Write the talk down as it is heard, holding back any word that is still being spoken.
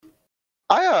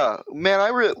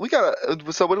Man, we gotta.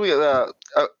 So what do we?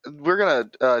 We're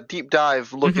gonna deep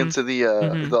dive, look into the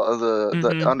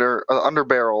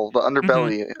underbarrel, the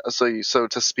underbelly, so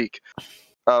to speak,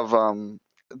 of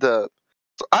the.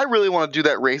 I really want to do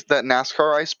that race, that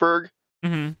NASCAR iceberg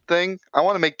thing. I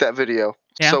want to make that video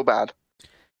so bad.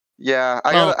 Yeah,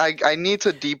 I need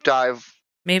to deep dive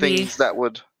things that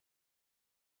would.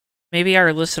 Maybe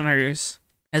our listeners,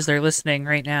 as they're listening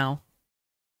right now,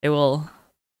 they will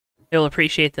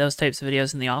appreciate those types of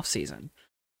videos in the off season.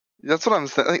 That's what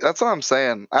I'm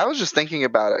saying. I was just thinking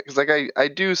about it because I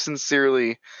do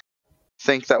sincerely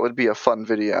think that would be a fun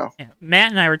video. Yeah.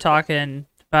 Matt and I were talking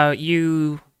about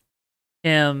you,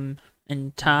 him,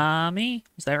 and Tommy.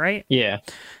 Is that right? Yeah.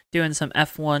 Doing some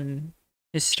F1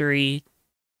 history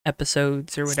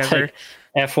episodes or whatever.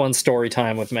 Like F1 story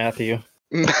time with Matthew.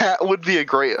 Matt would be a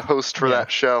great host for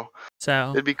that show.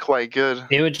 So it'd be quite good.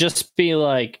 It would just be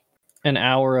like an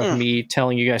hour of me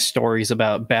telling you guys stories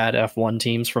about bad F1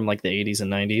 teams from like the 80s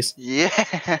and 90s.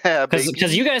 Yeah,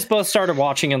 because you guys both started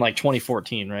watching in like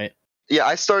 2014, right? Yeah,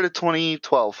 I started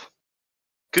 2012.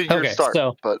 Good year start.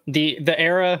 So but the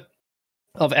era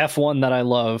of F1 that I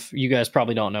love, you guys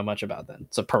probably don't know much about then.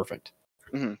 So perfect.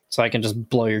 Mm-hmm. So I can just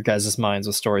blow your guys' minds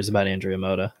with stories about Andrea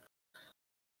Moda.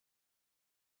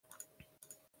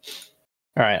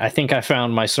 All right, I think I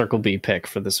found my Circle B pick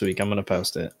for this week. I'm going to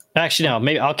post it. Actually, no,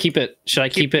 maybe I'll keep it. Should I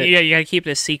keep it? Yeah, you gotta keep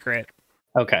it a secret.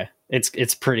 Okay,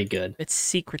 it's pretty good. It's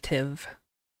secretive.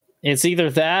 It's either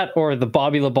that or the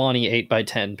Bobby Labonte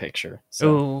 8x10 picture.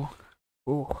 So.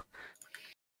 Ooh.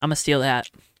 I'm going to steal that.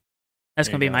 That's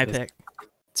going to be my pick.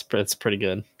 It's pretty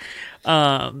good.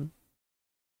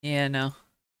 Yeah, no.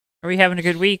 Are we having a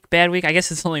good week? Bad week? I guess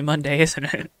it's only Monday, isn't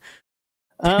it?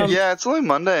 Yeah, it's only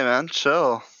Monday, man.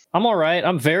 Chill. I'm all right.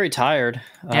 I'm very tired.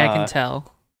 Yeah, I can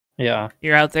tell. Yeah.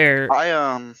 You're out there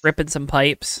ripping some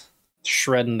pipes.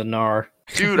 Shredding the gnar.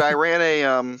 Dude, I ran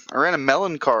a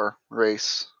melon car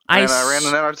race. I ran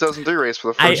an NR 2003 race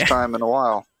for the first time in a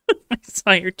while. I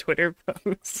saw your Twitter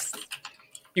post.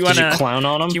 Did you clown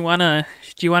on him? Do you wanna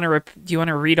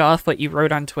read off what you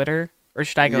wrote on Twitter, or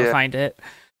should I go find it?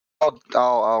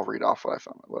 I'll read off what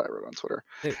I wrote on Twitter.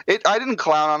 I didn't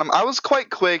clown on him. I was quite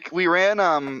quick. We ran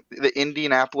the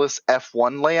Indianapolis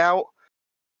F1 layout.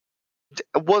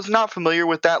 Was not familiar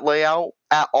with that layout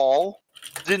at all.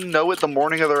 Didn't know it the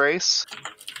morning of the race,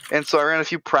 and so I ran a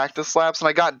few practice laps, and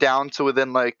I got down to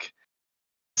within like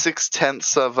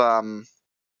 0.6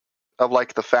 of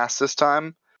like the fastest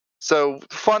time. So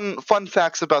fun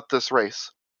facts about this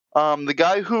race. The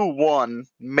guy who won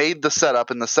made the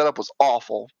setup, and the setup was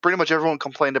awful. Pretty much everyone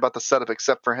complained about the setup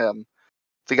except for him,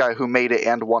 the guy who made it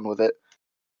and won with it.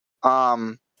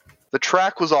 The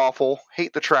track was awful.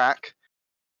 Hate the track.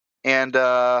 And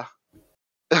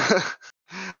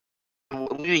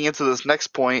leading into this next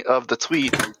point of the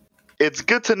tweet, it's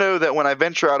good to know that when I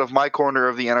venture out of my corner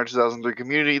of the NR 2003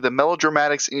 community, the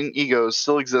melodramatics and egos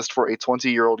still exist for a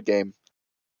 20-year-old game.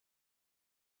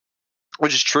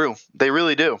 Which is true. They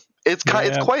really do. It's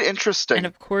quite interesting. And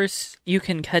of course, you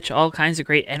can catch all kinds of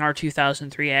great NR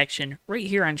 2003 action right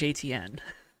here on JTN.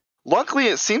 Luckily,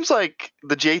 it seems like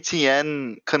the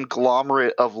JTN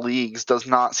conglomerate of leagues does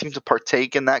not seem to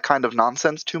partake in that kind of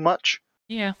nonsense too much.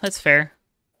 Yeah, that's fair.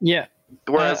 Yeah.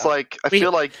 Whereas, I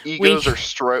feel like egos are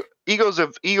stroked. Egos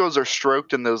are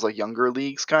stroked in those like younger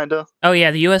leagues, kind of. Oh yeah,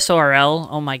 the USORL.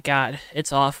 Oh my god,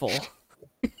 it's awful.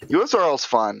 USRL's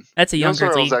fun. That's a younger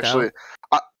USRL's league, actually,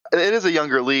 it is a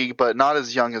younger league, but not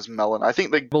as young as Melon. I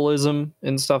think the globalism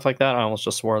and stuff like that. I almost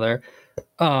just swore there.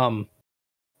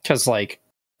 Because I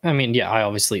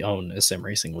obviously own a sim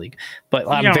racing league, but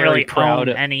I'm don't very really proud own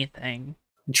of anything.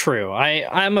 True.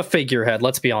 I'm a figurehead.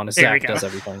 Let's be honest. Zach does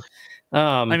everything.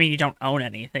 You don't own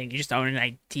anything. You just own an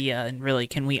idea. And really,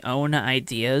 can we own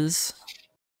ideas?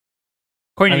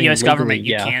 According to the U.S. government,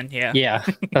 you can. Yeah.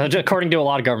 According to a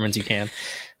lot of governments, you can.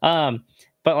 But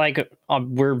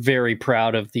we're very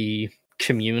proud of the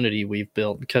community we've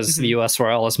built because the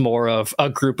USRL is more of a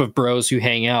group of bros who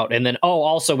hang out, and then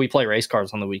also we play race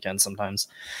cars on the weekends sometimes.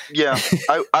 Yeah,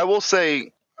 I will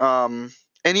say, and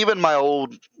even my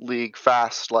old league,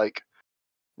 Fast,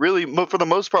 really for the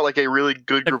most part, a really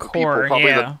good group of people.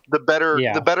 Probably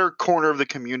the better corner of the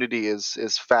community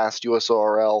is Fast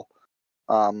USRL.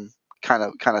 Kind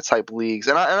of type leagues,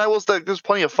 and I will say there's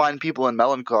plenty of fine people in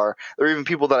Meloncar. There are even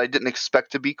people that I didn't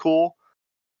expect to be cool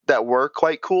that were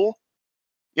quite cool,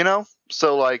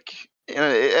 So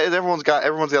everyone's got a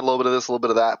little bit of this, a little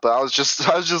bit of that. But I was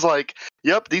just like,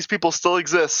 yep, these people still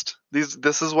exist.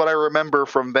 This is what I remember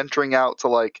from venturing out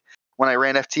to when I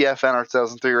ran FTF NR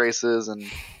 2003 races and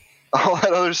all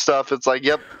that other stuff. It's like,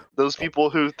 yep, Those people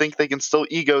who think they can still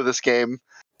ego this game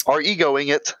are egoing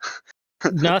it.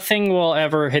 Nothing will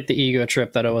ever hit the ego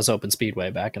trip that it was Open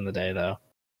Speedway back in the day, though.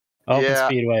 Open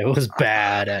Speedway was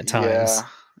bad at times.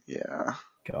 Yeah.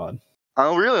 God.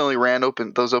 I really only ran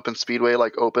those Open Speedway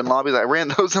open lobbies. I ran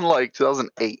those in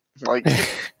 2008. I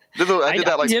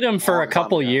did them for a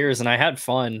couple years and I had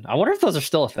fun. I wonder if those are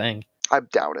still a thing. I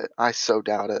doubt it. I so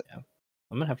doubt it. Yeah.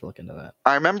 I'm gonna have to look into that.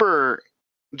 I remember,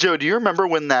 Joe. Do you remember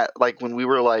when when we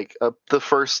were the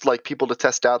first people to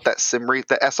test out that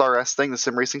the SRS thing, the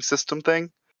sim racing system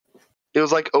thing? It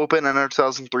was open in our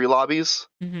 2003 lobbies.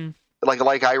 Mm-hmm. Like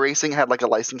iRacing had a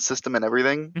license system and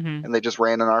everything, and they just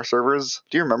ran in our servers.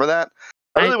 Do you remember that?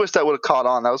 I really wish that would have caught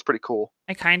on. That was pretty cool.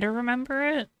 I kind of remember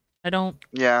it. I don't.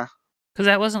 Yeah. Because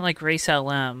that wasn't like Race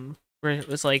LM, where it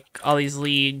was all these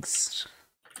leagues.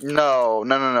 No.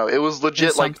 It was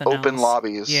legit open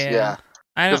lobbies. Yeah.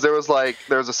 Because there was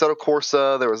there was Assetto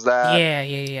Corsa, there was that.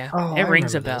 Yeah. Oh, it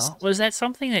rings a bell. Was that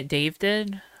something that Dave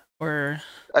did, or?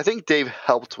 I think Dave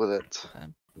helped with it.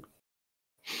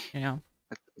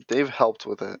 Dave helped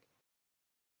with it.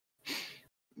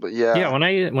 But yeah. Yeah, when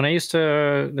I used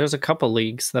to, there's a couple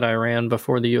leagues that I ran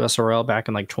before the USRL back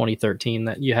in 2013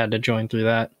 that you had to join through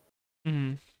that.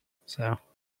 Mm-hmm. So.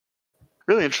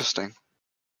 Really interesting.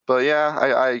 But yeah,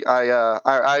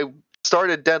 I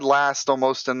started dead last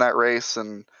almost in that race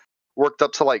and worked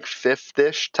up to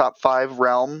 5th-ish, top 5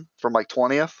 realm from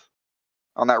 20th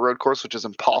on that road course, which is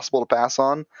impossible to pass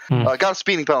on. Got a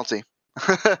speeding penalty.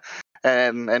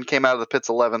 and came out of the pits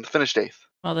 11th, finished 8th.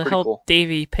 Well, to help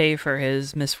Davey pay for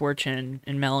his misfortune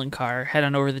in Melon Car, head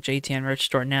on over to the JTN merch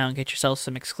store now and get yourself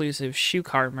some exclusive shoe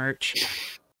car merch.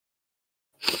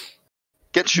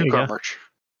 Get shoe car merch.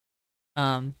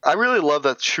 I really love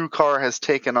that shoe car has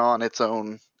taken on its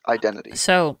own identity.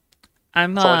 So,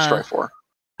 That's all I strive for.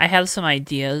 I have some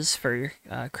ideas for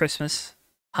Christmas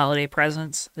holiday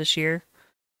presents this year.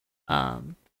 Matt,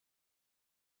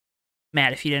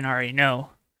 if you didn't already know,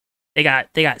 they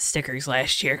got stickers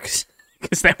last year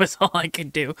because that was all I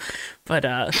could do. But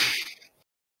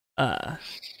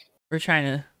we're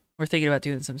thinking about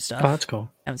doing some stuff. Oh, that's cool.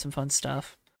 Having some fun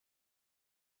stuff.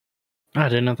 I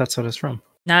didn't know that's what it's from.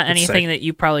 Not anything that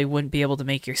you probably wouldn't be able to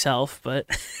make yourself, but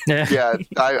yeah,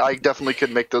 I definitely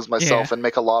could make those myself and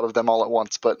make a lot of them all at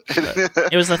once. But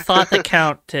it was the thought that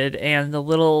counted, and the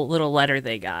little letter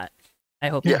they got. I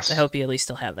hope you at least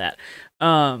still have that.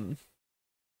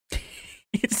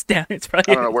 It's down. It's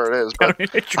probably. I don't know where it is, but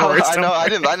I know I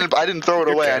didn't throw it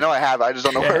away. Okay. I know I have. I just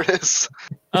don't know where it is.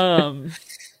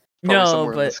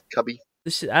 No, but cubby.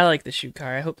 I like the shoe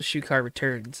car. I hope the shoe car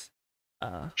returns.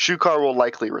 Shoe car will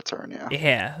likely return. Yeah.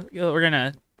 Yeah, we're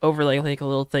gonna overlay a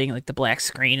little thing the black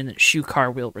screen, and then shoe car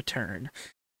will return.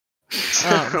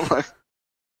 But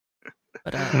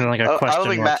a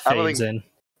question mark fades in.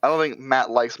 I don't think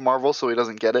Matt likes Marvel, so he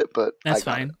doesn't get it. But that's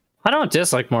fine. I don't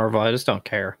dislike Marvel. I just don't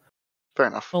care. Fair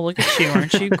enough. Well, look at you.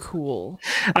 Aren't you cool?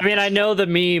 I mean, I know the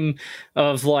meme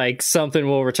of something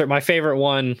will return. My favorite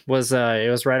one was it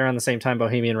was right around the same time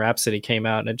Bohemian Rhapsody came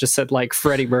out, and it just said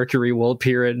Freddie Mercury will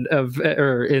appear in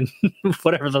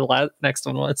whatever the next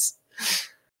one was.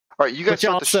 All right, you guys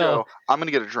start the show. I'm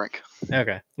gonna get a drink.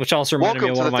 Okay. Which also reminded me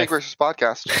of one of my Fake Racers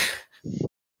podcast.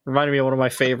 Reminded me of one of my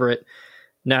favorite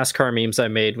NASCAR memes I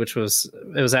made, which was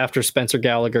after Spencer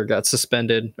Gallagher got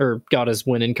suspended or got his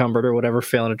win encumbered or whatever,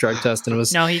 failing a drug test, and it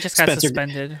was no, he just got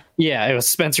suspended. Yeah, it was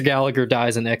Spencer Gallagher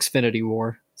dies in Xfinity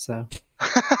War. So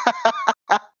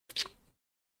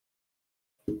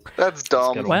that's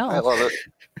dumb. Well, I love it.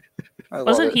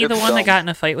 Wasn't he the one that got in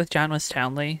a fight with John West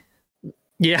Townley?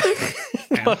 Yeah.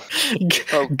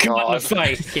 Oh God! In a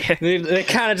fight. Yeah. They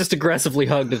kind of just aggressively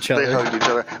hugged each other. They hugged each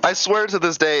other. I swear to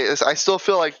this day, I still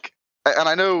feel like. And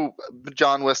I know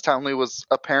John West Townley was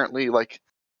apparently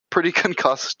pretty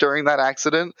concussed during that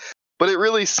accident, but it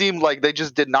really seemed like they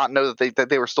just did not know that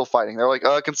they were still fighting. They're like,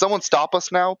 "Can someone stop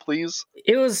us now, please?"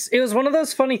 It was one of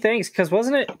those funny things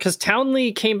because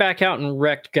Townley came back out and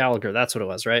wrecked Gallagher. That's what it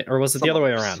was, right? Or was it the other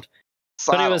way around?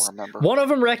 But it was one of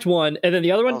them wrecked one, and then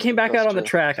the other one came back out on the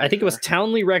track. I think it was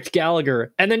Townley wrecked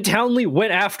Gallagher, and then Townley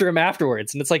went after him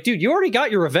afterwards. And it's like, dude, you already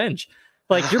got your revenge.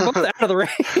 You're both out of the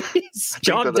race.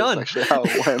 Job done. That's actually how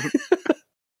it went.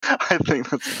 I think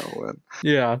that's how it went.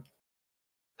 Yeah.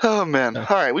 Oh, man. All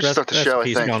right, we should start the show, I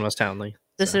think. John West Townley.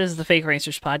 This is the Fake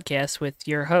Racers podcast with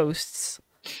your hosts.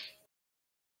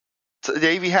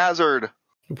 Davey Hazard.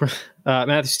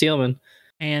 Matthew Steelman.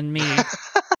 And me.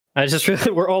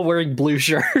 We're all wearing blue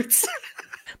shirts.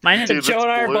 Dude, Joe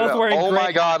and I are both wearing gray. Oh,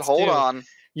 my God. Hold on.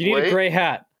 You need a gray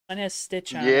hat. Mine has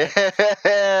Stitch on it.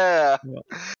 Yeah.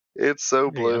 It's so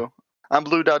blue. I'm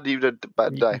blue.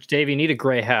 Dave, you need a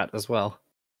gray hat as well.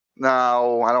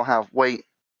 No, I don't have. Wait,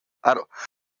 I don't.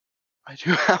 I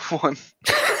do have one.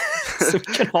 So we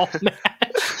can all match.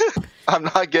 I'm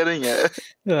not getting it.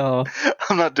 No.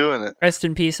 I'm not doing it. Rest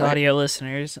in peace, audio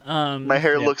listeners. My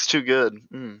hair looks too good.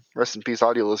 Rest in peace,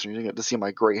 audio listeners. You get to see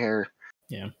my great hair.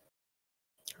 Yeah.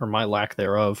 Or my lack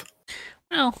thereof.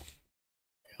 Well,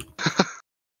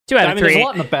 2 out of 3. There's a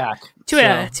lot in the back. 2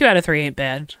 out of 3 ain't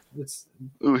bad.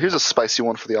 Ooh, here's a spicy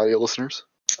one for the audio listeners.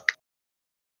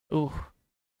 Ooh.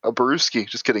 A Baruski.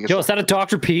 Just kidding. Yo, is that a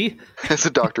Dr. P? It's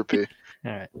a Dr. P.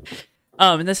 All right.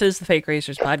 And this is the Fake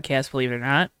Racers podcast, believe it or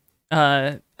not.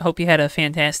 Hope you had a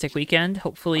fantastic weekend.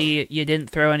 Hopefully you didn't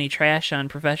throw any trash on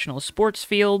professional sports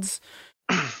fields.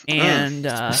 And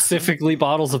specifically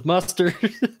bottles of mustard.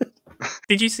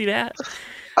 Did you see that?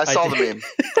 I saw the meme.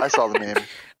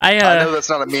 I know that's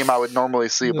not a meme I would normally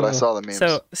see, but I saw the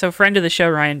meme. So friend of the show,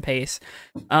 Ryan Pace.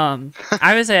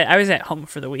 I was at home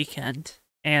for the weekend,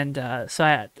 and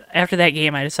after that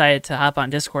game, I decided to hop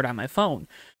on Discord on my phone,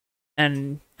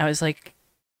 and I was like,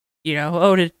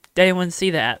 did anyone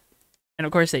see that? And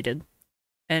of course they did.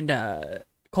 And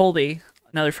Colby,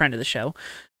 another friend of the show,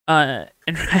 and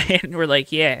Ryan were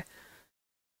like, yeah,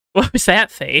 what was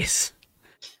that face?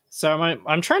 So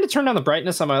I'm trying to turn down the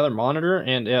brightness on my other monitor,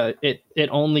 and it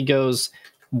only goes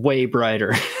way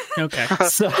brighter. Okay.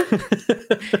 So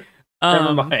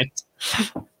never mind.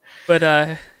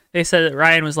 But they said that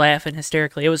Ryan was laughing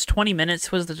hysterically. It was 20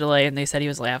 minutes was the delay, and they said he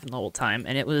was laughing the whole time,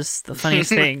 and it was the funniest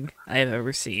thing I have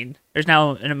ever seen. There's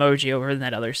now an emoji over in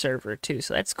that other server too,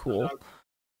 so that's cool.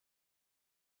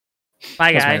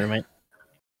 Bye, guy. That's my roommate.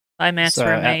 Bye, Matt's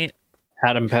roommate.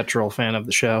 Adam Petrol, fan of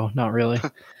the show. Not really.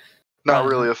 Not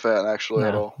really a fan, actually,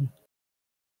 at all.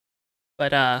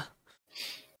 But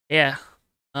yeah.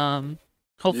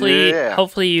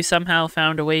 Hopefully you somehow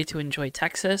found a way to enjoy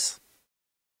Texas.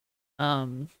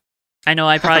 I know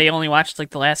I probably only watched like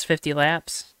the last 50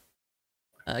 laps.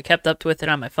 Kept up with it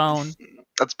on my phone.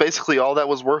 That's basically all that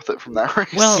was worth it from that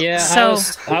race. Well, yeah, so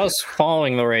I was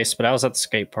following the race, but I was at the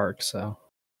skate park, so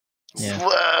yeah.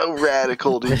 Whoa,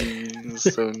 radical, dude.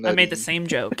 So I made the same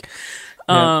joke.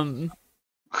 Yeah.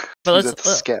 But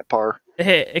let's scat par.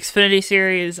 Xfinity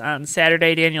Series on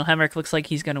Saturday. Daniel Hemric looks like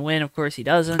he's going to win. Of course, he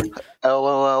doesn't.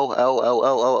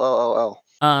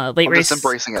 Late race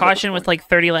caution with like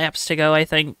 30 laps to go. I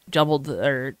think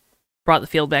brought the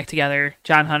field back together.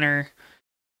 John Hunter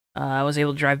was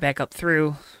able to drive back up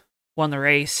through, won the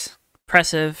race.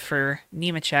 Impressive for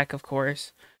Nemechek, of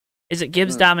course. Is it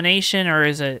Gibbs domination, or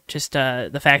is it just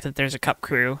the fact that there's a Cup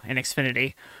crew in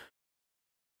Xfinity?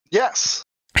 Yes.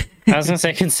 I was going to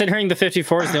say, considering the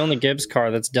 54 is the only Gibbs car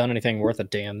that's done anything worth a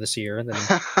damn this year,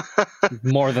 then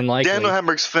more than likely. Daniel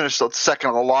Hemric's finished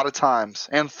second a lot of times,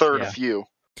 and third a few.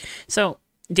 So,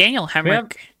 Daniel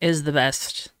Hemric is the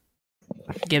best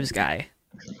Gibbs guy.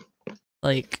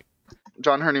 Like,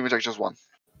 John Hemric just won.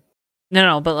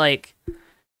 No, but like,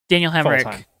 Daniel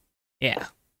Hemric. Yeah.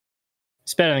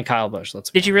 It's better than Kyle Busch,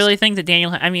 Did you really think that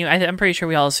I'm pretty sure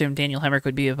we all assumed Daniel Hemric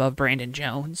would be above Brandon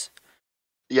Jones.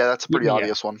 Yeah, that's a pretty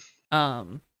obvious one.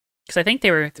 Because I think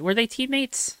were they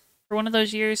teammates for one of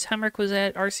those years Hemric was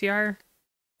at RCR?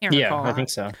 Can't recall. I think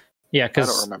so. Yeah, because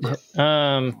I don't remember.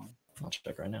 I'll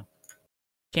check right now.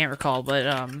 Can't recall,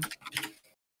 but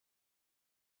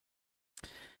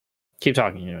keep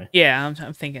talking anyway. Yeah,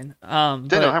 I'm thinking. Daniel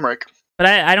Hemric. But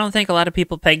I don't think a lot of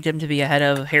people pegged him to be ahead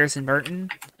of Harrison Burton,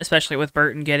 especially with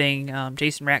Burton getting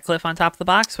Jason Ratcliffe on top of the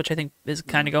box, which I think is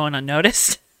kind of going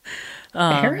unnoticed.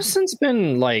 Harrison's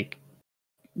been like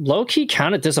low-key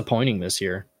kind of disappointing this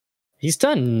year. He's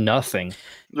done nothing.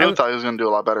 I thought he was going to do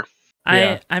a lot better.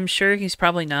 I'm sure he's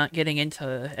probably not getting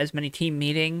into as many team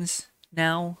meetings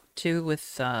now, too,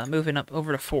 with moving up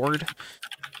over to Ford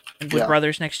and Wood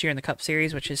Brothers next year in the Cup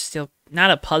Series, which is still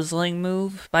not a puzzling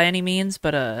move by any means,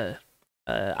 but a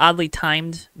oddly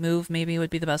timed move maybe would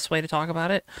be the best way to talk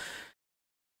about it.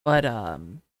 But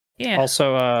yeah.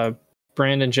 Also,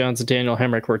 Brandon Jones and Daniel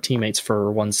Hemric were teammates for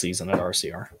one season at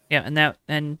RCR. Yeah,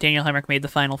 and Daniel Hemric made the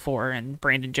Final Four, and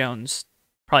Brandon Jones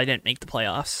probably didn't make the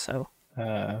playoffs. So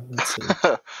let's see.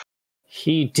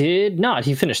 He did not.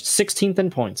 He finished 16th in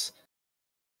points.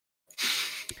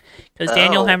 Because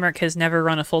Daniel Hemric has never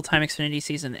run a full-time Xfinity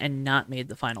season and not made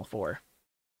the Final Four.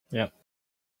 Yep.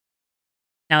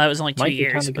 Now that was only 2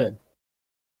 years. Good.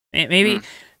 Maybe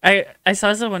I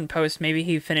saw someone post maybe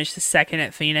he finished second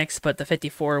at Phoenix, but the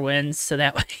 54 wins, so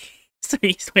that way so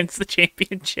he wins the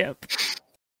championship.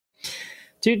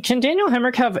 Dude, can Daniel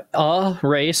Hemric have a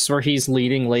race where he's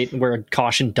leading late, where a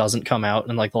caution doesn't come out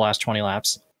in like the last 20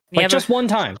 laps? Like just one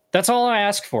time. That's all I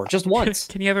ask for. Just once.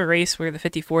 Can you have a race where the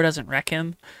 54 doesn't wreck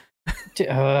him?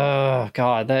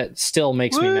 God, that still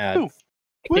makes me mad.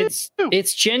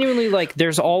 It's genuinely like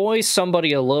there's always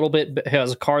somebody a little bit who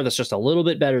has a car that's just a little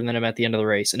bit better than him at the end of the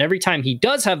race, and every time he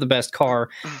does have the best car,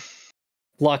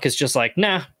 luck is just like,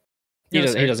 nah, he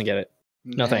doesn't get it.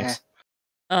 No thanks.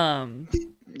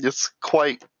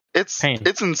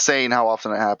 It's insane how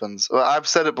often it happens. I've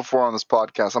said it before on this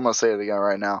podcast. I'm gonna say it again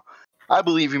right now. I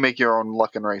believe you make your own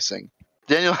luck in racing.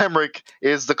 Daniel Hemric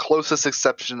is the closest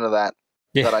exception to that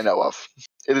I know of.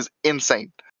 It is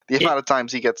insane the amount of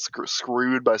times he gets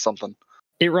screwed by something.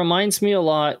 It reminds me a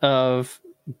lot of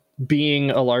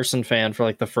being a Larson fan for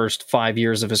like the first 5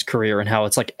 years of his career, and how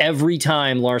it's like every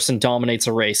time Larson dominates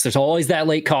a race, there's always that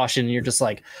late caution, and you're just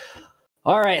like,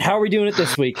 all right, how are we doing it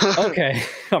this week? Okay,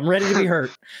 I'm ready to be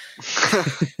hurt.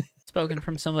 Spoken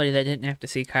from somebody that didn't have to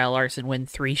see Kyle Larson win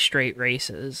 3 straight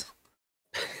races.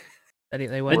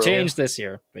 It changed this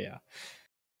year, but yeah.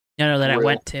 No, that real. I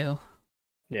went to.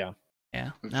 Yeah.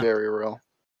 Yeah. Very real.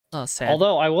 Oh, sad.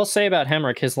 Although I will say about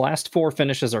Hemric, his last 4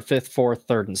 finishes are 5th, 4th,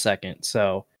 3rd, and 2nd.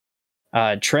 So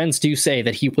trends do say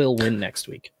that he will win next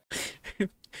week.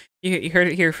 You heard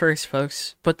it here first,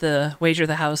 folks. Put the wager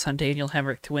the house on Daniel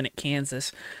Hemric to win at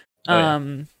Kansas.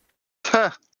 No.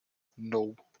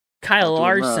 Kyle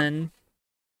Larson.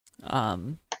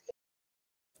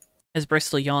 As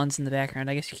Bristol yawns in the background.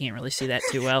 I guess you can't really see that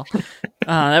too well.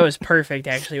 That was perfect,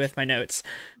 actually, with my notes.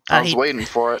 I was waiting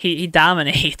for it. He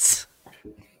dominates.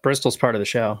 Bristol's part of the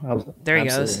show. There he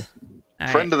goes.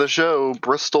 Friend of the show,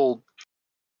 Bristol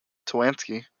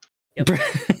Twansky. Yep.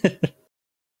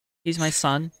 He's my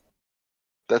son.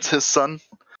 That's his son?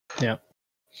 Yeah.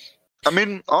 I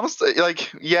mean, honestly,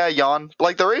 like, yeah, yawn.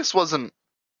 Like, the race wasn't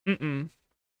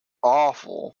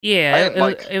awful. Yeah,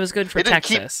 it was good for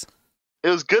Texas. It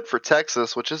was good for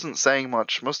Texas, which isn't saying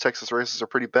much. Most Texas races are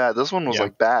pretty bad. This one was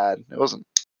like bad. It wasn't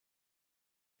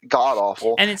god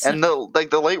awful. And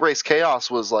the late race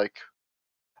chaos was like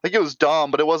it was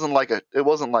dumb, but it wasn't like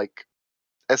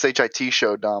SHIT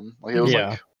show dumb. Like it was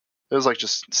it was like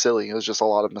just silly. It was just a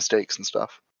lot of mistakes and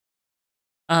stuff.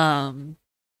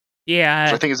 Yeah,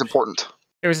 which I think is important.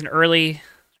 There was an early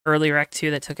wreck too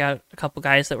that took out a couple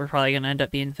guys that were probably going to end up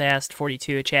being fast.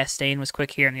 42 Chastain was quick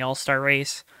here in the All-Star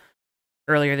race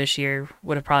earlier this year.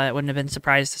 Wouldn't have been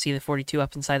surprised to see the 42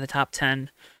 up inside the top 10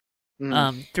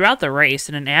 throughout the race.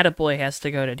 And an attaboy has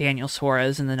to go to Daniel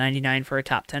Suarez in the 99 for a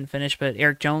top 10 finish. But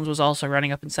Eric Jones was also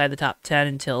running up inside the top 10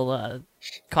 until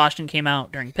caution came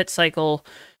out during pit cycle.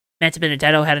 Matt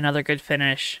Benedetto had another good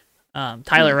finish.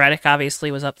 Tyler Reddick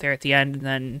obviously was up there at the end and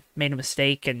then made a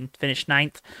mistake and finished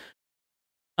 9th.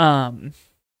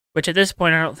 Which at this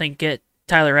point I don't think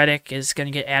Tyler Reddick is going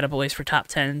to get attaboys for top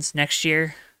 10s next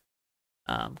year.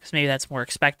 Because maybe that's more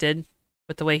expected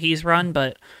with the way he's run,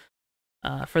 but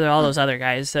for all those other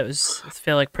guys, I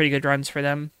feel like pretty good runs for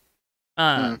them.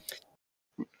 You're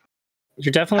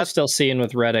definitely still seeing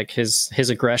with Reddick, his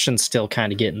aggression still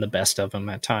kind of getting the best of him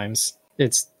at times.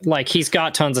 It's like he's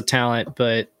got tons of talent,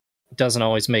 but doesn't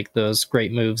always make those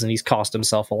great moves, and he's cost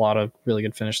himself a lot of really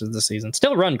good finishes this season.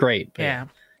 Still run great. But yeah.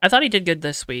 I thought he did good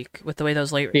this week with the way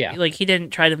those late... Yeah. Like, he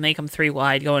didn't try to make them 3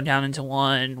 wide going down into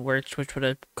 1, which would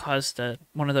have caused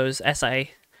one of those SI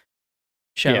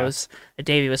shows that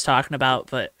Davey was talking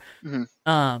about. But,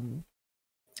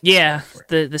 yeah,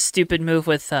 the stupid move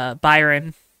with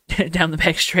Byron down the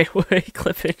back straightaway,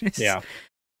 clipping his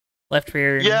left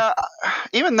rear. Yeah,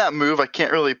 even that move, I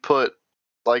can't really put...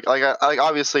 Like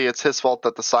obviously it's his fault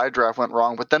that the side draft went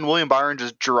wrong, but then William Byron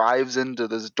just drives into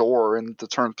this door into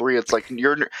turn 3. It's like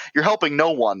you're helping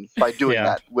no one by doing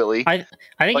that, Willie. I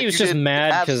think he was just mad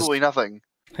because absolutely nothing.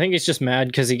 I think he's just mad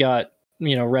because he got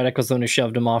Reddick was the one who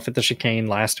shoved him off at the chicane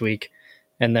last week,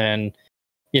 and then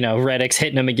Reddick's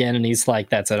hitting him again, and he's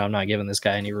like, "That's it, I'm not giving this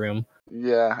guy any room."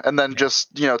 Yeah, and then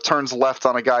just turns left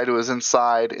on a guy to his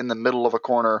inside in the middle of a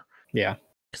corner. Yeah.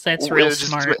 That's real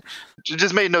smart. It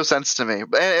just made no sense to me.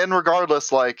 And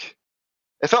regardless, like,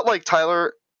 it felt like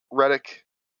Tyler Reddick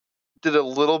did a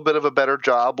little bit of a better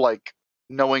job, like,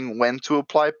 knowing when to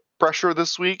apply pressure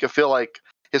this week. I feel like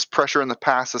his pressure in the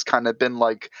past has kind of been,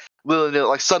 like,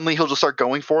 suddenly he'll just start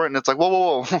going for it, and it's like,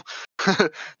 whoa.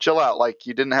 Chill out. Like,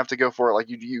 you didn't have to go for it. Like,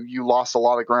 you lost a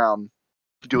lot of ground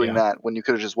doing that when you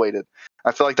could have just waited.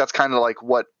 I feel like that's kind of like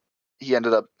what he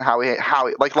ended up how he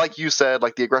like you said,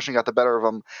 like the aggression got the better of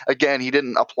him. Again, he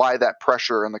didn't apply that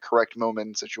pressure in the correct moment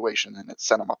and situation, and it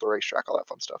sent him up the racetrack, all that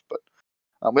fun stuff. But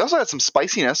we also had some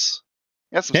spiciness.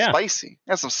 We had some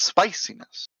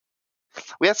spiciness.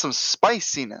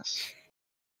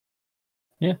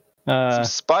 Yeah.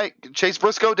 Some Chase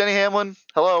Briscoe, Denny Hamlin.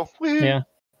 Hello. Woo-hoo. Yeah.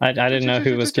 I didn't know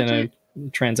who was gonna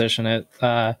transition it.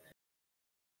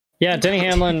 Denny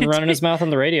Hamlin running his mouth on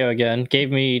the radio again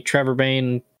gave me Trevor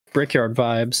Bayne Brickyard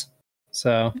vibes.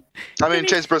 So, I mean,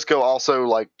 Chase Briscoe also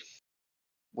like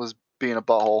was being a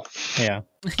butthole. Yeah.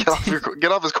 Get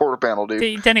off his quarter panel,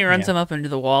 dude. Denny runs him up into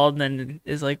the wall and then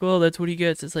is like, well, that's what he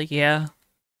gets. It's like, yeah.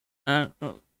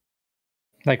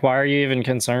 Like, why are you even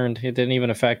concerned? It didn't even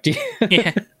affect you.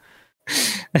 Yeah.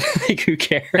 Like, who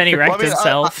cares? Then he wrecked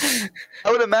himself.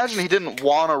 I would imagine he didn't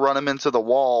want to run him into the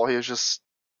wall. He was just...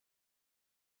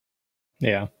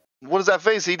 Yeah. What does that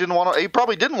face? He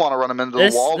probably didn't want to run him into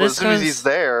the wall, but as soon as he's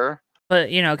there... But,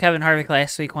 Kevin Harvick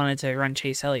last week wanted to run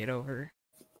Chase Elliott over.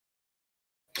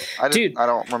 I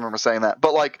don't remember saying that.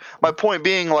 But, like, my point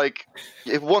being, like,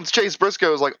 if once Chase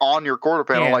Briscoe is, like, on your quarter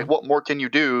panel, like, what more can you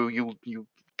do? You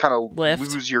kind of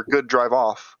lose your good drive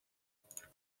off.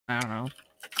 I don't know.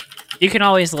 You can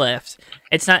always lift.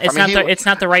 It's not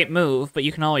the right move, but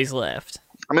you can always lift.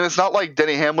 I mean, it's not like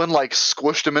Denny Hamlin like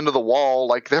squished him into the wall.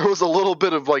 Like there was a little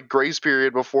bit of like grace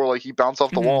period before like he bounced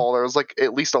off the wall. There was like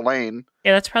at least a lane.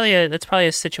 Yeah, that's probably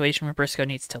a situation where Briscoe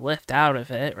needs to lift out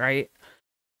of it, right?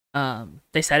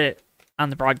 They said it on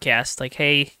the broadcast, like,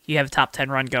 hey, you have a top 10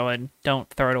 run going, don't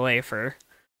throw it away for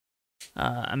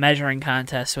a measuring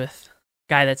contest with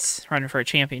a guy that's running for a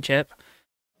championship.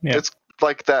 Yeah. It's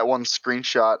like that one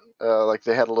screenshot, like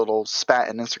they had a little spat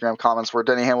in Instagram comments where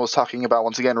Denny Hamlin was talking about,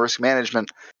 once again, risk management.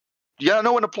 You gotta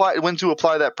know when to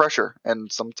apply that pressure,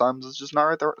 and sometimes it's just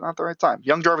not the right time.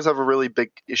 Young drivers have a really big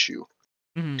issue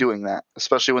doing that,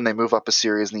 especially when they move up a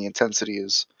series and the intensity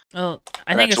is I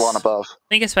think echelon above. I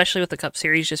think especially with the Cup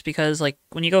Series, just because like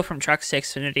when you go from trucks to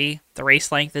Xfinity, the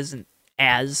race length isn't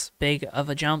as big of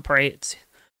a jump, right?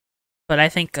 But I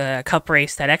think a Cup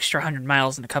race, that extra 100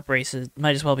 miles in a Cup race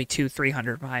might as well be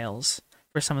 200-300 miles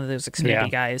for some of those Xfinity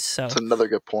guys. So that's another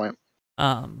good point.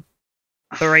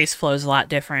 The race flow is a lot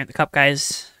different. The Cup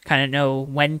guys kind of know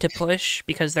when to push,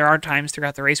 because there are times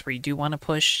throughout the race where you do want to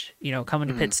push, coming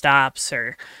to pit stops,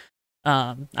 or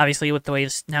obviously with the way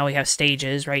now we have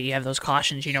stages, right? You have those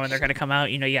cautions, when they're going to come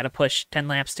out, you got to push 10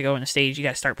 laps to go in a stage. You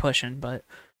got to start pushing, but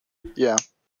yeah,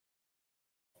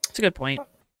 it's a good point.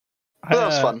 That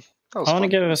was fun. I want to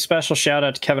give a special shout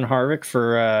out to Kevin Harvick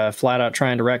for flat out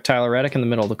trying to wreck Tyler Reddick in the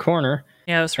middle of the corner.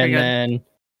 Yeah, that was pretty good.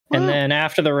 And then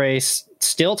after the race,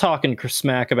 still talking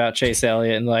smack about Chase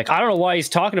Elliott, and like, I don't know why he's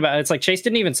talking about it. It's like Chase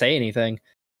didn't even say anything.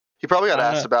 He probably got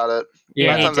asked about it.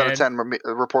 Yeah, 9 times out of 10,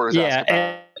 reporters asked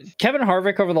about it. Kevin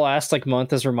Harvick over the last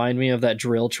month has reminded me of that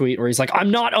drill tweet where he's like,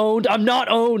 I'm not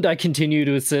owned. I continue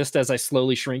to assist as I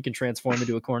slowly shrink and transform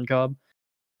into a corn cob.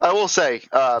 I will say,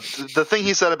 the thing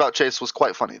he said about Chase was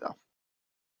quite funny, though.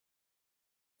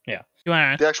 Yeah.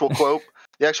 The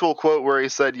actual quote where he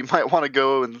said, you might want to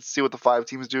go and see what the 5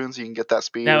 team's doing so you can get that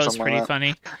speed. That was pretty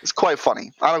funny. It's quite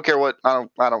funny. I don't care.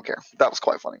 That was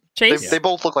quite funny. Chase, they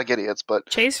both look like idiots, but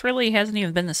Chase really hasn't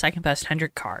even been the second best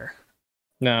Hendrick car.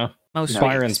 No.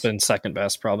 Byron's been second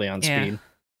best probably on speed.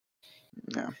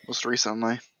 Yeah, most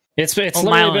recently. It's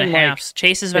mile and a half.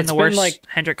 Chase has been the worst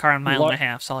Hendrick car on mile and a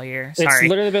half all year. Sorry. It's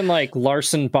literally been like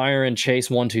Larson, Byron, Chase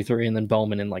 1, 2, 3, and then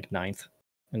Bowman in like 9th,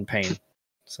 and Payne.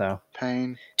 So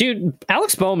Payne, dude,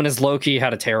 Alex Bowman has low-key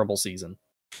had a terrible season.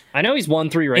 I know he's won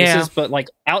 3 races, but like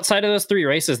outside of those 3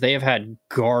 races, they have had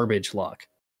garbage luck.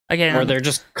 Again, where they're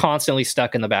just constantly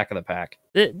stuck in the back of the pack.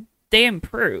 They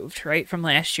improved, right, from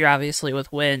last year, obviously,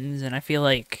 with wins, and I feel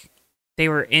like they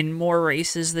were in more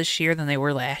races this year than they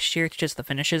were last year. It's just the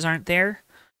finishes aren't there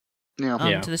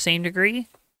to the same degree.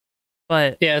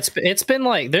 But yeah, it's been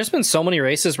like, there's been so many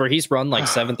races where he's run like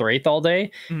 7th or 8th all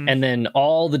day, and then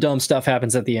all the dumb stuff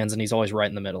happens at the ends, and he's always right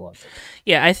in the middle of it.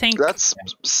 Yeah, I think that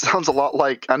sounds a lot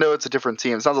like, I know it's a different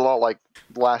team. It sounds a lot like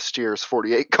last year's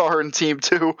 48 car in Team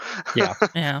 2. Yeah.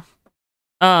 Yeah.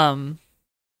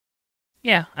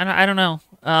 Yeah, I don't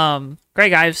know.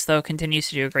 Greg Ives, though, continues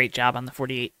to do a great job on the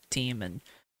 48 team, and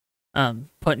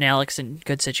putting Alex in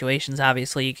good situations.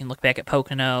 Obviously, you can look back at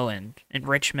Pocono and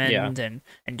Richmond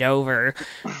and Dover,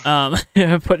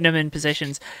 putting him in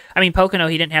positions. I mean, Pocono,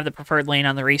 he didn't have the preferred lane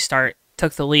on the restart,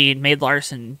 took the lead, made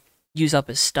Larson use up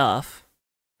his stuff.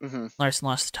 Larson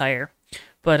lost the tire.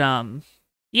 But,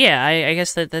 yeah, I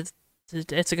guess that's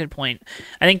a good point.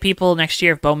 I think people next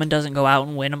year, if Bowman doesn't go out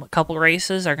and win a couple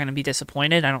races, are going to be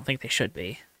disappointed. I don't think they should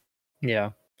be.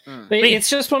 Yeah. It's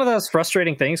just one of those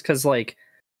frustrating things, because, like,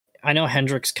 I know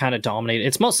Hendrick's kind of dominated.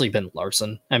 It's mostly been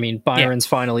Larson. I mean, Byron's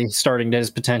finally starting to his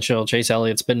potential. Chase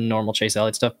Elliott's been normal Chase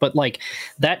Elliott stuff. But, like,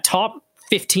 that top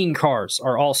 15 cars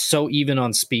are all so even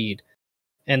on speed.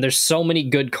 And there's so many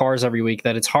good cars every week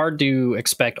that it's hard to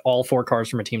expect all 4 cars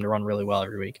from a team to run really well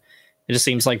every week. It just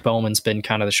seems like Bowman's been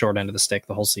kind of the short end of the stick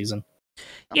the whole season.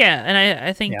 Yeah, and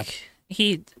I think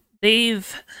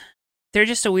they've they're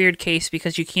just a weird case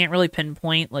because you can't really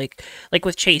pinpoint like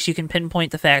with Chase, you can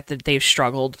pinpoint the fact that they've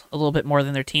struggled a little bit more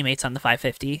than their teammates on the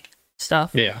 550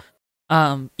 stuff. Yeah.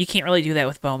 You can't really do that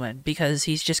with Bowman because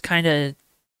he's just kind of,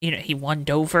 he won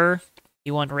Dover,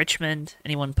 he won Richmond,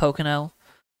 and he won Pocono.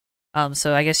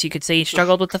 So I guess you could say he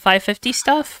struggled with the 550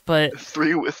 stuff, but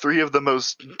three of the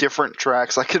most different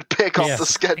tracks I could pick off the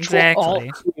schedule. Exactly. All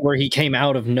where he came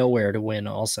out of nowhere to win.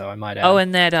 Also, I might add. Oh,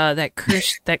 and that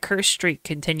curse streak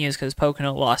continues because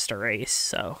Pocono lost a race.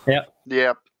 So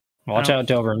Yep. Watch out,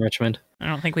 Dover and Richmond. I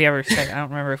don't think we ever said. I don't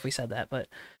remember if we said that, but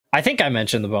I think I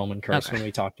mentioned the Bowman curse when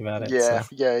we talked about it. Yeah, so.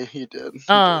 yeah, he did.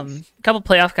 A couple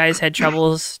playoff guys had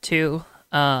troubles too.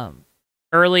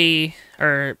 Early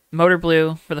or Motor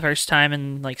Blue for the first time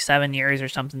in like 7 years or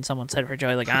something. Someone said for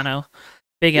Joey Logano.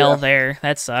 Big L there.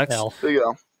 That sucks. Big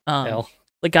L.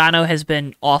 Logano has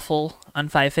been awful on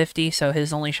 550, so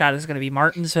his only shot is going to be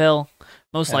Martinsville,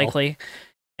 most likely.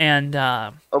 And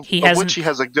he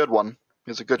has a good one.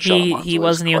 He has a good shot. He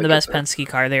wasn't even the best Penske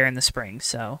car there in the spring,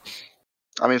 so.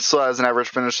 I mean, still has an average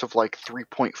finish of like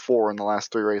 3.4 in the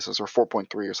last 3 races, or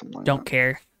 4.3 or something like that. Don't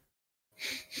care.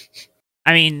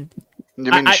 I mean,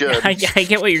 you should. I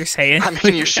get what you're saying. I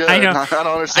mean, you should. I don't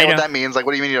understand what that means. Like,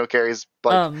 what do you mean you don't care? He's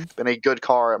been a good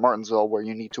car at Martinsville where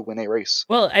you need to win a race.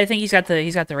 Well, I think he's got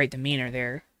the right demeanor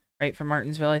there, right, for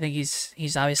Martinsville. I think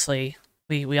he's obviously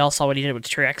we all saw what he did with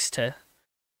Truex to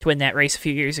win that race a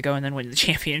few years ago and then win the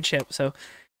championship. So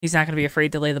he's not going to be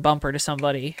afraid to lay the bumper to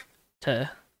somebody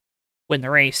to win the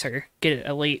race or get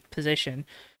a late position.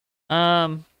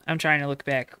 I'm trying to look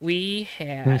back. We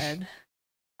had.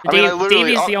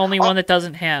 Davey's the only one that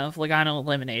doesn't have Logano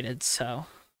eliminated, so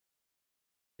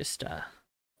just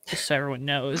so everyone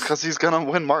knows. Because he's gonna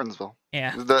win Martinsville.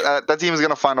 Yeah, that team is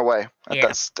gonna find a way.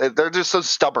 Yeah. They're just so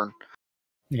stubborn.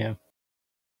 Yeah.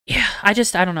 Yeah, I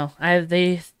don't know.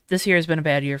 This year has been a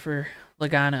bad year for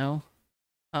Logano.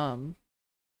 So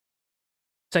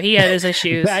he had his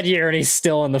issues. Bad year, and he's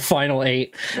still in the final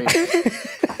 8.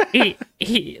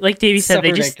 he like Davey said,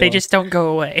 they just don't go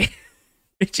away.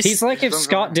 He's like if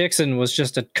Scott Dixon was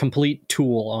just a complete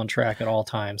tool on track at all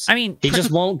times. I mean, he just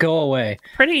won't go away.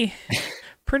 Pretty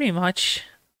much.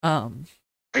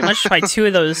 Pretty much why two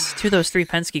of those 3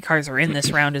 Penske cars are in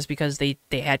this round is because they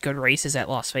had good races at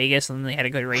Las Vegas and then they had a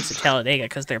good race at Talladega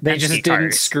because they're Penske they just didn't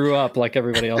cars. Screw up like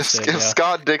everybody else did. If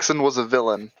Scott Dixon was a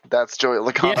villain, that's Joey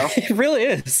Logano. Yeah, it really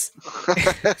is.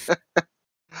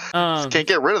 Can't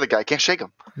get rid of the guy. Can't shake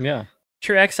him. Yeah.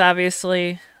 Truex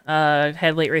obviously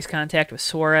had late race contact with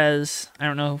Suarez. I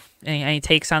don't know any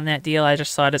takes on that deal. I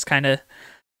just saw it as kind of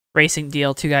racing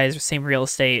deal. 2 guys with same real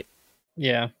estate.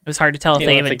 Yeah, it was hard to tell if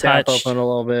they even touched. Open a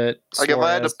little bit. Like if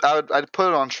I had I'd put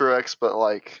it on Truex, but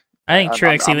like I think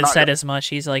Truex even said as much.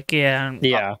 He's like, yeah.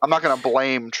 I'm not gonna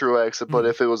blame Truex, but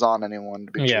if it was on anyone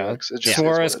to be Truex, it just is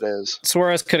what it is.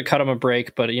 Suarez could have cut him a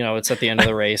break, but it's at the end of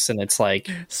the race, and it's like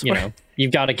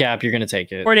you've got a gap, you're gonna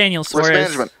take it. Poor Daniel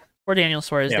Suarez.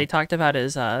 Yeah. They talked about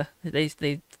his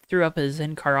they threw up his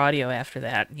in-car audio after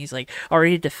that, and he's like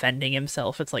already defending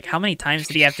himself. It's like, how many times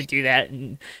did he have to do that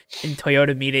in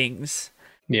Toyota meetings?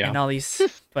 Yeah, and all these,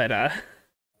 but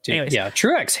anyways. Yeah,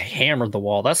 Truex hammered the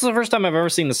wall. That's the first time I've ever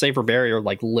seen the safer barrier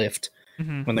like lift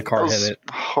when the car hit it.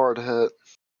 Hard hit.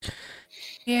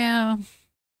 Yeah,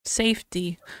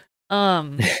 safety.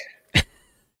 But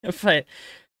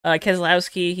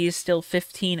Keselowski, he's still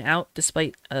 15 out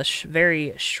despite a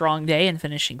very strong day and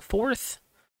finishing 4th.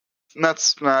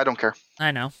 I don't care.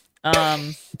 I know.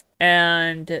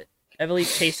 And I believe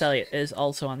Chase Elliott is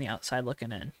also on the outside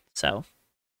looking in. So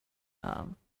I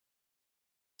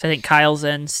think Kyle's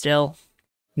in still.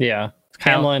 Yeah.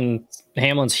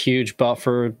 Hamlin's huge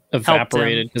buffer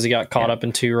evaporated because he got caught up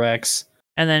in 2 wrecks.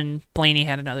 And then Blaney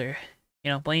had another.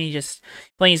 Blaney's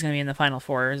going to be in the final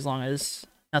 4 as long as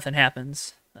nothing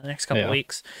happens the next couple of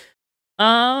weeks.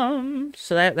 So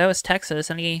that was Texas.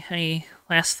 Any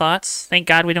last thoughts? Thank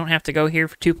God we don't have to go here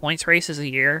for 2 points races a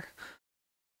year.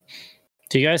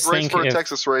 Do you guys think for a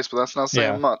Texas race, but that's not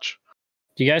saying much.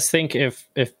 Do you guys think if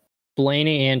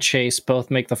Blaney and Chase both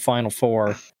make the final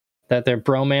 4, that their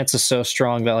bromance is so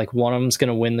strong that like one of them's going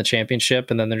to win the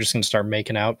championship and then they're just going to start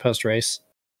making out post race?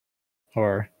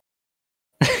 Or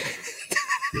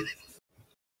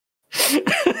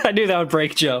I knew that would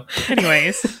break Joe.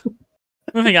 Anyways,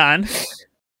 moving on.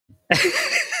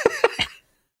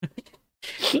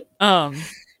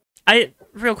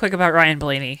 Real quick about Ryan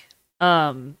Blaney.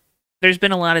 There's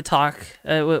been a lot of talk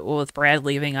with Brad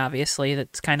leaving. Obviously,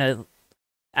 that's kind of.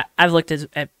 I've looked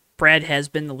at Brad has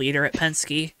been the leader at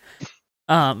Penske.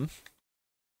 Joey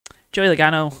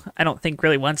Logano, I don't think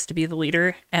really wants to be the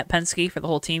leader at Penske for the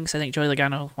whole team because I think Joey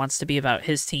Logano wants to be about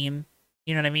his team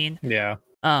You know what I mean? Yeah.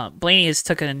 Blaney has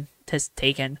taken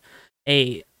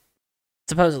a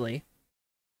supposedly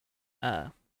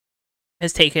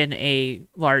has taken a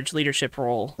large leadership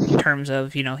role in terms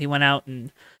of, he went out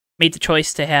and made the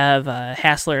choice to have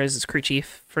Hassler as his crew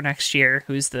chief for next year,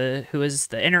 who is the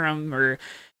interim or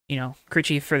crew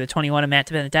chief for the 21 of Matt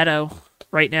Benedetto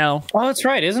right now. Oh, that's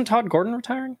right. Isn't Todd Gordon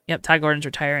retiring? Yep, Todd Gordon's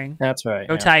retiring. That's right.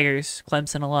 Go Tigers,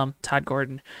 Clemson alum Todd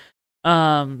Gordon.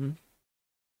 But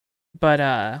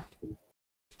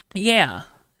yeah.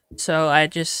 So I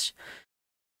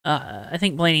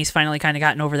think Blaney's finally kind of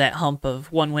gotten over that hump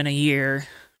of one win a year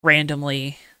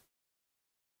randomly,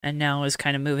 and now is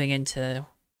kind of moving into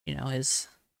his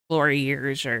glory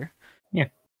years, or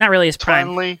not really his prime.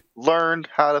 Finally learned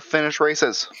how to finish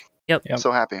races. Yep. I'm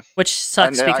so happy. Which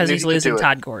sucks because he's losing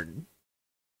Todd Gordon.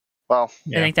 Well,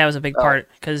 I think that was a big part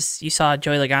because you saw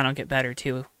Joey Logano get better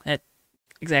too at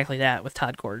exactly that with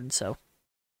Todd Gordon. So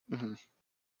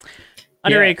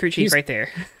underrated crew chief right there.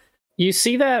 You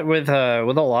see that with a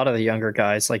lot of the younger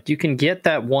guys. Like, you can get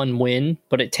that one win,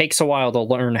 but it takes a while to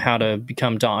learn how to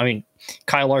become I mean,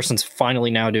 Kyle Larson's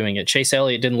finally now doing it. Chase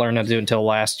Elliott didn't learn how to do it until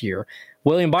last year.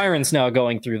 William Byron's now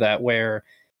going through that where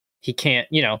he can't,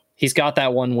 he's got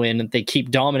that one win and they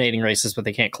keep dominating races, but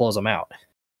they can't close them out.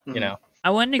 I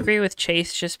wouldn't agree with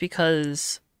Chase just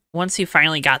because once he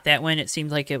finally got that win, it seemed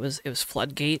like it was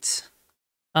floodgates.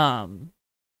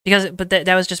 But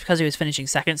that was just because he was finishing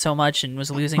second so much and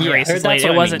was losing races late.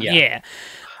 It wasn't,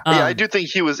 I do think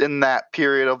he was in that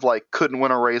period of couldn't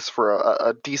win a race for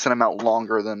a decent amount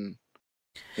longer than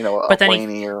but then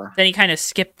Blaney then he kind of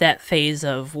skipped that phase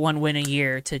of one win a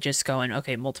year to just going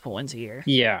multiple wins a year.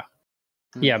 Yeah,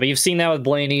 but you've seen that with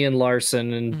Blaney and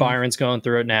Larson, and Byron's going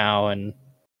through it now, and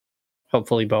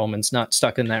hopefully Bowman's not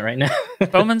stuck in that right now.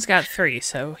 Bowman's got 3,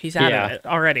 so he's out of it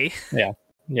already.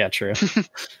 Yeah, true.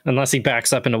 Unless he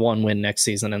backs up into one win next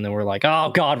season, and then we're like,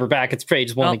 oh god, we're back. It's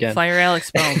phase 1 again. Fire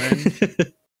Alex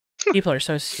Bowman. People are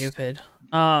so stupid.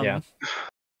 But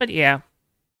yeah,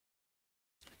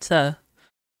 it's I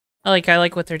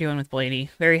like what they're doing with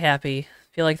Blaney. Very happy.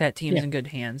 Feel like that team's in good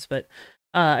hands. But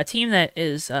a team that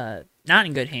is not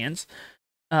in good hands,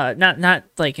 not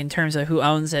like in terms of who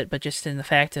owns it, but just in the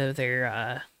fact of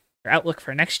their outlook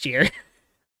for next year.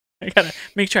 I gotta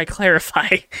make sure I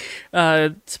clarify.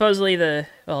 Supposedly it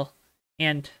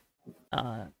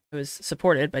was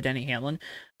supported by Denny Hamlin.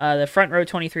 The Front Row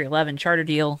 2311 charter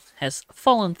deal has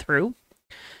fallen through.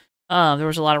 There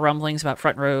was a lot of rumblings about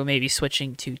Front Row maybe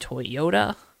switching to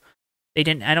Toyota.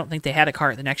 I don't think they had a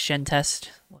car at the next gen test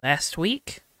last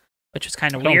week, which was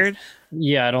kind of weird.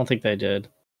 Yeah, I don't think they did.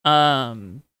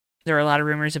 There were a lot of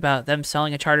rumors about them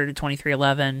selling a charter to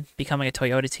 2311, becoming a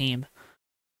Toyota team.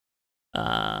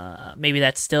 Maybe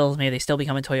they still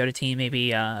become a Toyota team.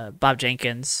 Maybe Bob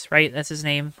Jenkins, right? That's his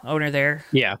name, owner there.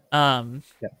 Yeah.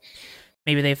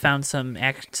 Maybe they found some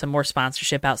more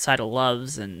sponsorship outside of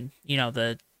Love's and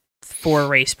the 4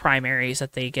 race primaries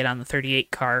that they get on the 38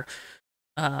 car.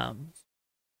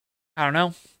 I don't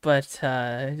know, but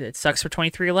it sucks for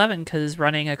 2311 because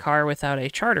running a car without a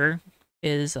charter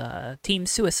is team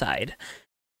suicide.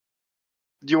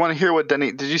 Do you want to hear what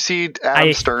Denny? Did you see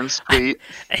Adam Stern's tweet?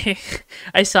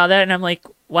 I saw that and I'm like,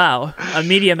 wow, a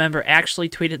media member actually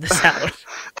tweeted this out.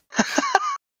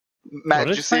 Matt,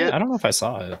 did you see it? I don't know if I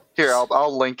saw it. Here,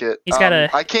 I'll link it. He's got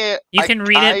I can't. You can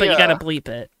read it, but you gotta bleep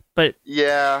it. But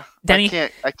yeah, Denny,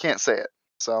 I can't say it.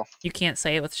 So you can't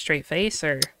say it with a straight face,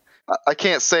 or I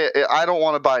can't say it. I don't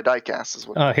want to buy a diecast. Is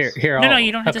what? Oh, here. No,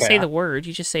 you don't have to say the word.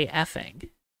 You just say effing.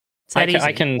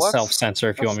 I can self-censor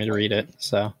if you want me to read it.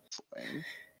 So,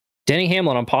 Denny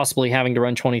Hamlin on possibly having to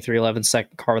run 2311's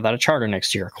second car without a charter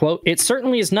next year. Quote, "It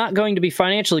certainly is not going to be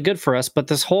financially good for us, but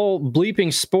this whole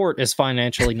bleeping sport is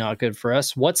financially not good for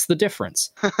us. What's the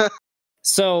difference?"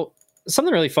 So,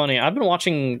 something really funny. I've been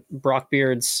watching Brock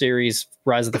Beard's series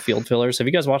Rise of the Field Fillers. Have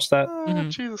you guys watched that?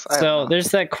 Jesus, so,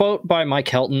 there's that quote by Mike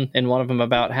Helton in one of them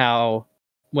about how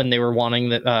when they were wanting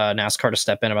the NASCAR to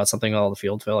step in about something with all the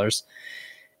field fillers.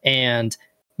 And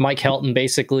Mike Helton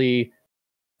basically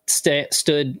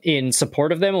stood in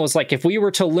support of them and was like, if we were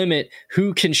to limit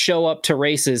who can show up to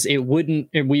races,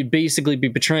 we'd basically be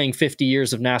betraying 50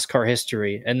 years of NASCAR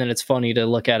history. And then it's funny to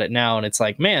look at it now and it's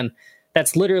like, man,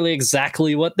 that's literally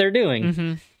exactly what they're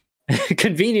doing.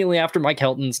 Conveniently after Mike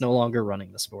Helton's no longer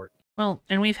running the sport. Well,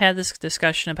 and we've had this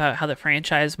discussion about how the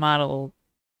franchise model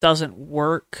doesn't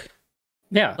work.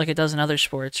 Yeah. Like it does in other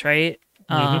sports, right?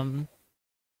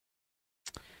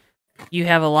 You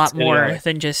have a lot more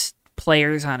than just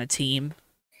players on a team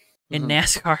in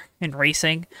NASCAR and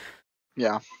racing.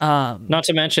 Yeah. Not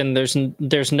to mention,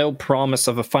 there's no promise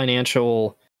of a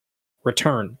financial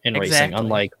return in racing,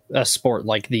 unlike a sport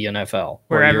like the NFL,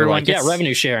 where everyone gets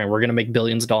revenue sharing. We're going to make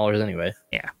billions of dollars anyway.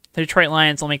 Yeah, the Detroit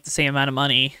Lions will make the same amount of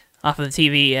money off of the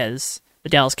TV as the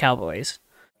Dallas Cowboys.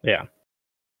 Yeah,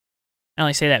 I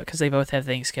only say that because they both have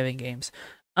Thanksgiving games.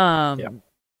 Yeah.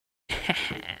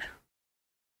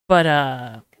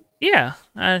 But yeah,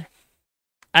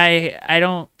 I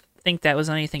don't think that was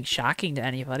anything shocking to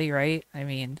anybody, right? I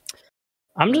mean,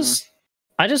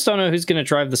 I just don't know who's going to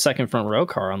drive the second front row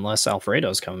car unless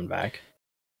Alfredo's coming back.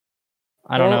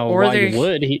 I don't know why you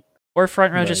would. Or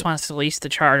front row just wants to lease the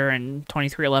charter, and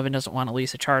 2311 doesn't want to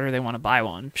lease a charter; they want to buy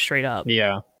one straight up.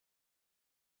 Yeah,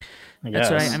 that's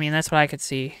what that's what I could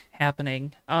see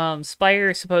happening.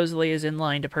 Spire supposedly is in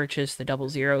line to purchase the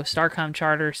 00 Starcom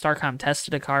charter. Starcom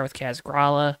tested a car with Kaz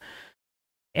Grala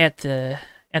at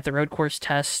the road course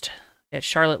test at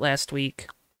Charlotte last week.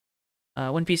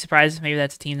 Wouldn't be surprised if maybe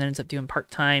that's a team that ends up doing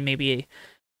part-time. Maybe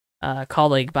a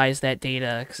colleague buys that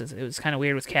data, because it was kind of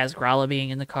weird with Kaz Grala being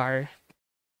in the car.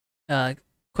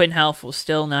 Quinn Helf will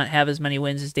still not have as many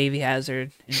wins as Davey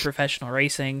Hazard in professional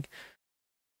racing.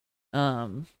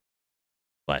 But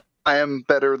I am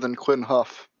better than Quinn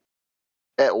Huff,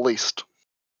 at least.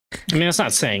 I mean, it's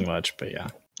not saying much, but yeah.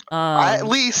 At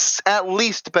least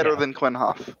better than Quinn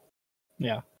Huff.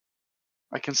 Yeah.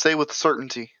 I can say with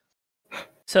certainty.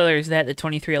 So there's that. The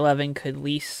 2311 could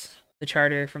lease the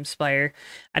charter from Spire.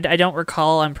 I don't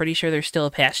recall. I'm pretty sure there's still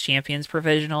a past champions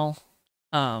provisional,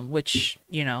 which,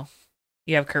 you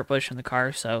have Kurt Busch in the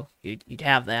car, so you'd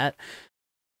have that.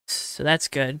 So that's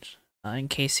good, in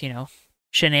case,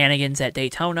 shenanigans at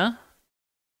Daytona.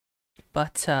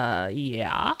 But,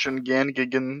 yeah.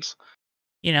 Shenanigans.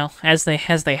 As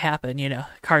they happen,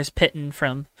 cars pitting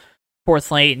from fourth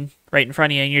lane right in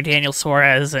front of you, and you're Daniel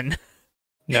Suarez, and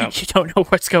you don't know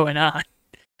what's going on.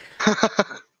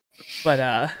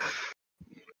 But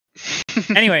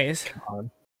anyways,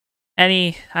 I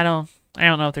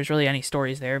don't know if there's really any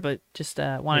stories there, but just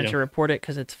wanted to report it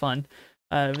because it's fun.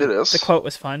 It is. The quote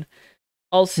was fun.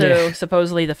 Also,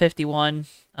 supposedly the 51,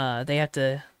 they have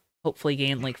to hopefully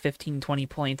gain like 15, 20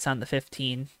 points on the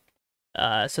 15,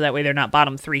 so that way they're not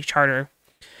bottom 3 charter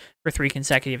for 3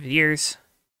 consecutive years.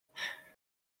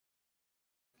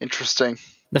 Interesting.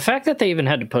 The fact that they even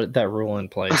had to put that rule in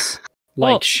place,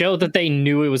 showed that they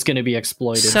knew it was going to be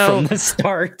exploited from the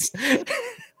start.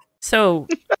 So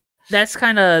that's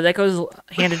that goes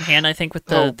hand in hand, I think, with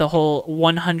the whole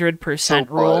 100%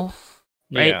 rule,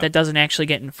 right? Yeah. That doesn't actually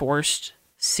get enforced.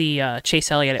 See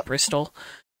Chase Elliott at Bristol.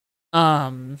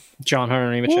 John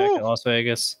Hunter Nemechek at Las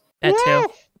Vegas. That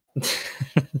too.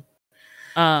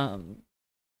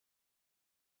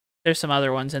 There's some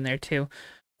other ones in there too.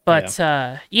 But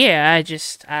I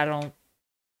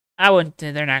wouldn't.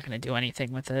 They're not going to do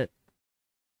anything with it,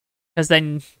 because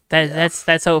then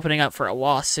that's opening up for a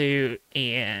lawsuit,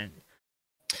 and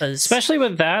especially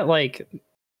with that,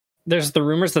 there's the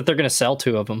rumors that they're going to sell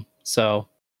 2 of them, so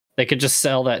they could just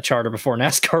sell that charter before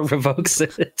NASCAR revokes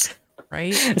it,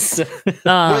 right? So,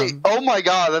 wait, oh my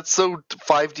god, that's so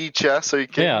 5D chess. Are you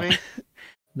kidding me?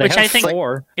 Which I think,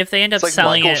 if they end up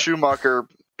selling Michael Schumacher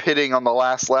pitting on the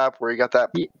last lap where he got that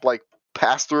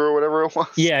pass through or whatever it was.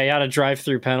 Yeah, he had a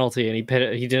drive-through penalty, and he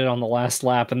did it on the last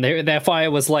lap, and that FIA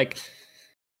was like,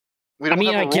 we don't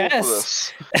have a rule for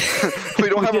this. We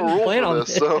don't have a rule for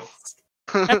this, so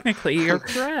technically you're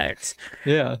correct.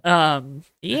 Yeah.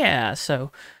 Yeah,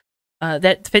 so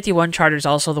that 51 charter is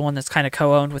also the one that's kind of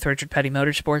co-owned with Richard Petty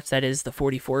Motorsports. That is the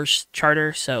 44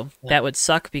 charter, so that would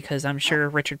suck, because I'm sure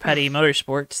Richard Petty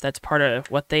Motorsports, that's part of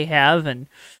what they have, and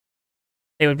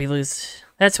they would be lose.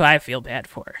 That's what I feel bad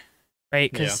for, right?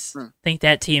 Because I think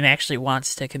that team actually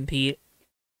wants to compete,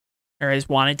 or has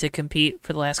wanted to compete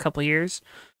for the last couple of years.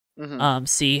 Mm-hmm.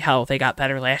 See how they got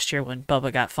better last year when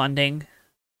Bubba got funding.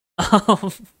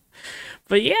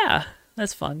 But yeah,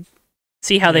 that's fun.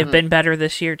 See how they've been better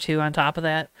this year too. On top of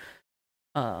that,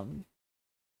 I'm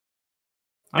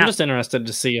just interested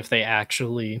to see if they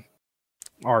actually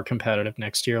are competitive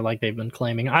next year, like they've been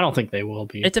claiming. I don't think they will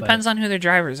be. It depends on who their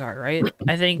drivers are, right?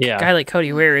 I think a guy like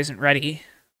Cody Ware isn't ready.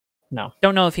 No,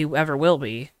 don't know if he ever will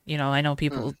be. I know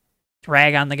people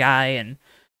rag on the guy,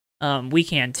 and we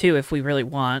can too if we really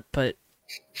want, but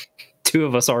 2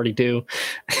 of us already do.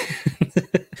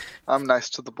 I'm nice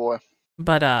to the boy,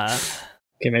 but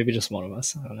okay, maybe just one of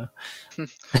us. I don't know.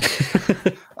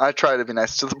 I try to be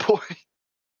nice to the boy,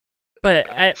 but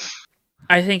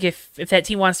I think if that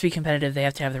team wants to be competitive, they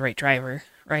have to have the right driver,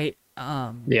 right?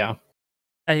 Yeah.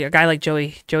 A guy like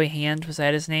Joey Hand, was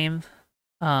that his name?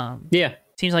 Yeah.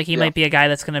 Seems like he might be a guy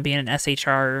that's going to be in an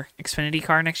SHR Xfinity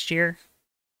car next year.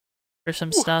 for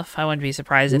some stuff. I wouldn't be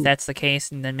surprised if that's the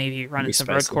case, and then maybe running some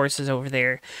road courses over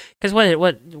there. Because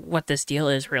what this deal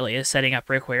is really is setting up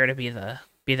Rick Ware to be the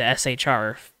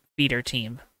SHR feeder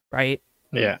team, right?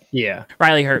 Yeah.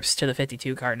 Riley Herbst to the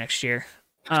 52 car next year.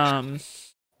 But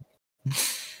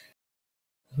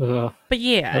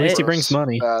yeah, at least he brings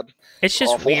money. It's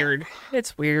just weird.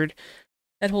 It's weird.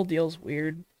 That whole deal's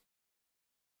weird.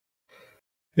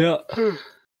 Yeah.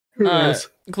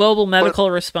 Global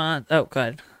medical response. Oh,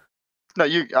 good. No,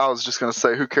 I was just gonna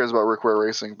say, who cares about Rick Ware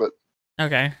Racing? But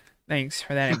okay, thanks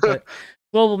for that input.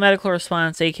 Global Medical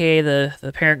Response, aka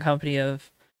the parent company of,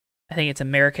 I think it's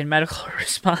American Medical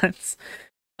Response,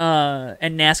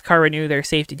 and NASCAR renew their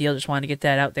safety deal. Just wanted to get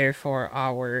that out there for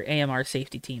our AMR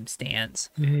safety team stands.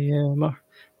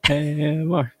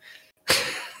 AMR.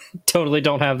 Totally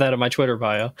don't have that in my Twitter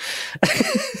bio.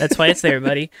 That's why it's there,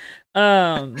 buddy.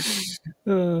 Yeah,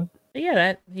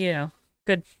 that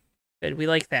good. We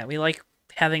like that. We like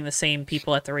having the same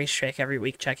people at the racetrack every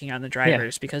week checking on the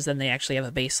drivers, because then they actually have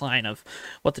a baseline of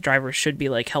what the drivers should be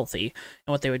like healthy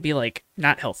and what they would be like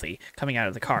not healthy coming out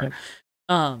of the car.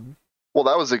 Well,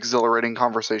 that was exhilarating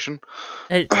conversation.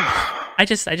 I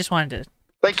just wanted to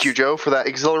thank you, Joe, for that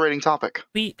exhilarating topic.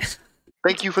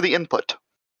 Thank you for the input.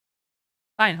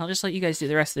 Fine, I'll just let you guys do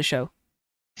the rest of the show.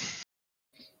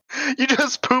 You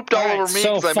just pooped all over me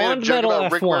because I made a joke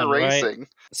about Rick Ware Racing. Right?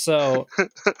 So,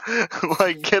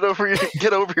 like, get over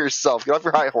yourself. Get off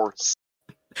your high horse.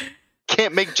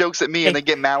 Can't make jokes at me and then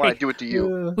get mad when I do it to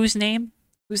you. Whose name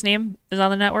is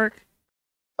on the network?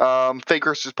 Fake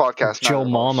Roasters Podcast. Joe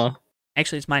Mama.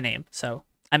 Actually, it's my name, so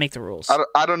I make the rules.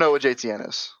 I don't know what JTN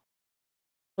is.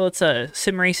 Well, it's a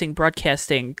sim racing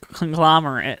broadcasting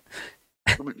conglomerate.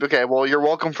 Okay, well, you're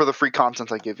welcome for the free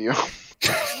content I give you.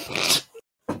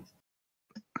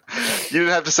 You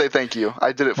didn't have to say thank you.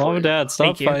 I did it for you. Mom and Dad,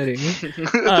 stop fighting.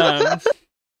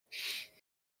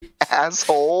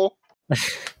 Asshole.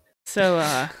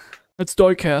 So, it's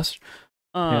Diecast.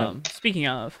 Speaking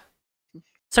of,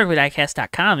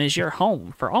 CircleBdiecast.com is your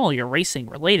home for all your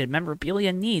racing-related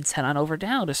memorabilia needs. Head on over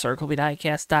down to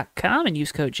CircleBdiecast.com and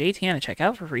use code JTN at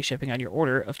checkout for free shipping on your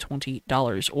order of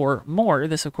 $20 or more.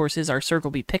 This, of course, is our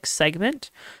Circle B Picks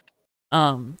segment.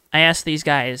 I asked these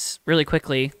guys really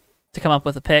quickly to come up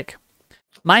with a pick.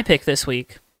 My pick this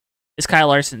week is Kyle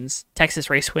Larson's Texas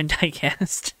Race Win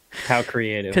Diecast. How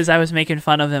creative. Because I was making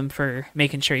fun of him for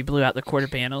making sure he blew out the quarter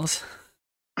panels.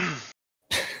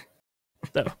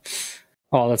 So...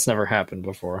 Oh, that's never happened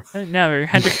before. Never.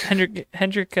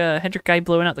 Hendrick guy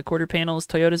blowing out the quarter panels.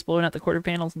 Toyota's blowing out the quarter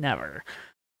panels. Never.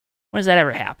 When has that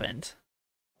ever happened?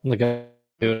 The guy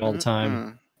do it all the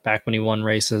time. Back when he won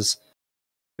races.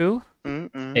 Who?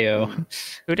 Ayo.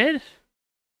 Who did?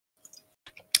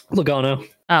 Logano.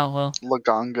 Oh well.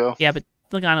 Logano. Yeah, but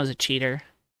Logano's a cheater.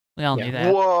 We all knew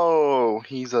that. Whoa,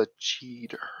 he's a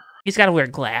cheater. He's got to wear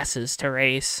glasses to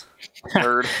race.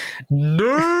 Nerd.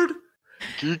 Nerd.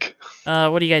 Geek.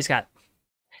 What do you guys got?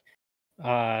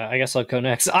 I guess I'll go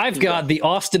next. I've got the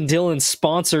Austin Dillon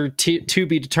sponsored to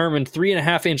be determined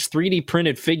 3.5-inch 3D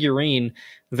printed figurine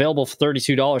available for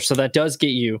 $32. So that does get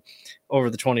you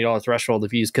over the $20 threshold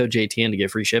if you use code JTN to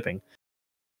get free shipping.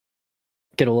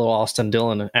 Get a little Austin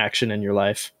Dillon action in your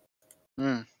life.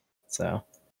 So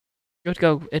It would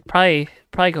go. It'd probably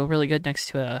go really good next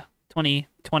to a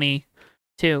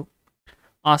 2022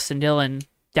 Austin Dillon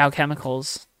Dow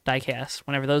Chemicals diecast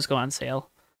whenever those go on sale.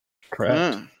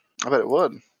 Correct. I bet it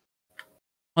would.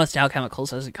 Unless Dow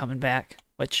Chemicals isn't coming back,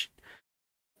 which...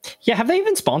 Yeah, have they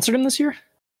even sponsored him this year?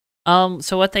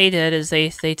 So what they did is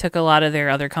they took a lot of their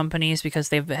other companies because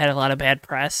they've had a lot of bad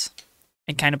press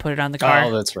and kind of put it on the car.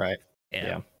 Oh, that's right.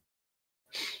 Yeah.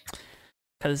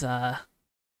 Because,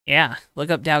 look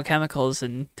up Dow Chemicals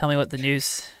and tell me what the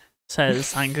news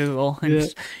says on Google.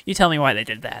 And you tell me why they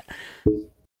did that.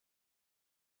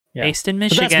 Yeah. Based in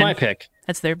Michigan. But that's my pick.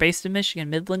 They're based in Michigan,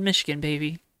 Midland, Michigan,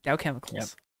 baby. Dow Chemicals. Yep.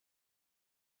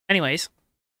 Anyways,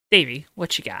 Davey,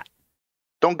 what you got?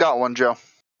 Don't got one, Joe.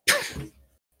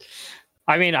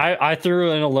 I mean, I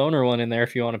threw in a loaner one in there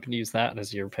if you want to use that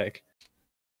as your pick.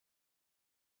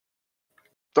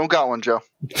 Don't got one, Joe.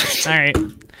 All right.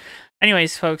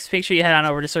 Anyways, folks, make sure you head on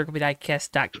over to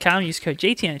CircleBdiecast.com. Use code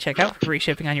JTN at checkout for free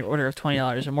shipping on your order of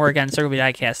 $20 or more. Again,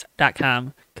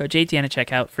 CircleBdiecast.com. Code JTN at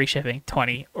checkout, free shipping,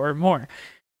 20 or more.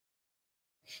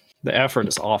 The effort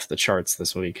is off the charts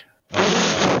this week.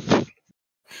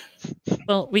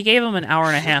 Well, we gave them an hour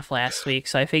and a half last week,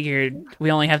 so I figured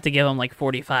we only have to give them like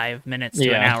 45 minutes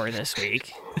to an hour this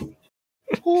week.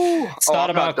 It's not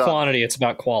about quantity, it's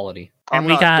about quality. And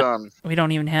we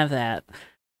don't even have that.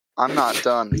 I'm not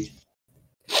done.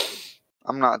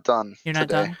 I'm not done. You're not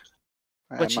today.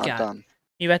 done? What you got? Done.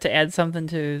 You about to add something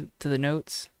to the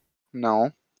notes?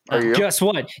 No. Are you? Guess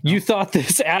what? You thought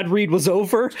this ad read was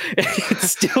over?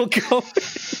 It's still going.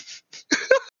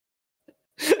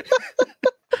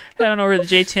 Head on over to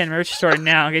the JTN merch store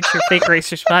now. Get your Fake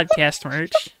Racers Podcast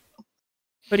merch.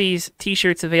 Hoodies,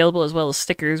 t-shirts available, as well as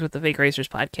stickers with the Fake Racers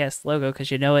Podcast logo,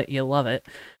 because you know it, you love it.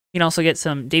 You can also get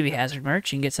some Davey Hazard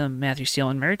merch. You can get some Matthew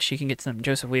Steelan merch. You can get some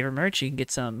Joseph Weaver merch. You can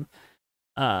get some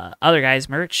other guys'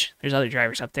 merch. There's other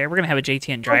drivers up there. We're going to have a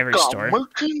JTN drivers store.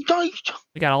 Merchandise.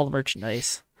 We got all the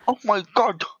merchandise. Oh my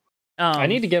god. I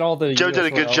need to get all the Joe did a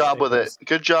good job with it.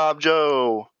 Good job,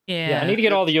 Joe. Yeah, I need to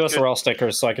get all the USRL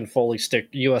stickers so I can fully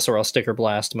stick USRL sticker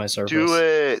blast my service. Do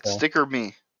it. So. Sticker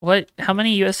me. How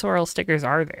many USRL stickers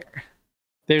are there?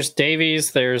 There's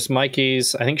Davies, there's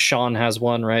Mikey's. I think Sean has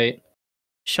one, right?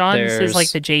 Sean's is like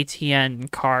the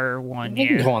JTN car one. You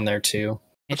can go on there too.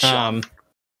 It's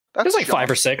there's like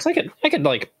 5 or 6. I could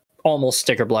like almost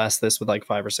sticker blast this with like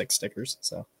 5 or 6 stickers.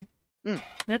 So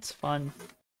that's fun.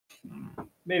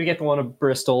 Maybe get the one of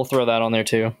Bristol, throw that on there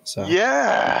too. So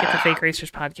yeah, get the Fake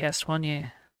Racers Podcast one.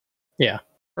 Yeah.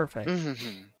 Perfect.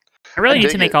 Mm-hmm. I really need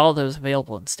to make all of those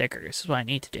available in stickers. This is what I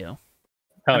need to do.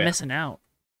 I'm missing out.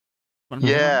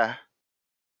 Yeah.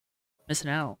 Missing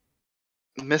out.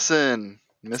 Missing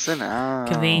out.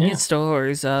 Convenience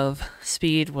stores of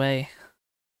Speedway.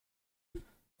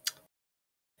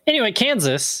 Anyway,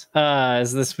 Kansas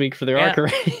is this week for the ARCA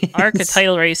race. ARCA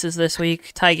title races this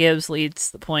week. Ty Gibbs leads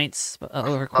the points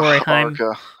over Corey Heim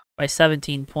by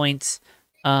 17 points.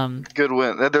 Good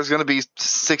win. There's going to be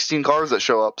 16 cars that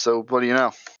show up, so what do you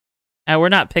know? We're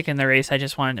not picking the race. I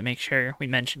just wanted to make sure we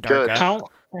mentioned ARCA.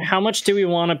 How much do we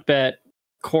want to bet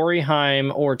Corey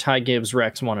Heim or Ty Gibbs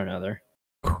wrecks one another?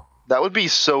 That would be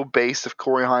so based if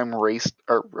Corey Heim wrecked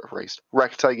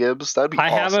Ty Gibbs. That'd be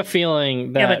awesome. I have a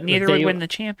feeling that... Yeah, but neither would win the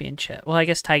championship. Well, I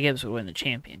guess Ty Gibbs would win the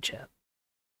championship.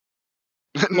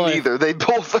 Neither. They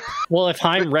both... Well, if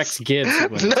Heim wrecks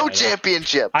Gibbs... No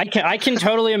championship! I can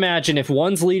totally imagine if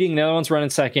one's leading, the other one's running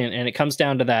second, and it comes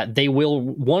down to that,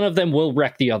 one of them will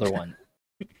wreck the other one.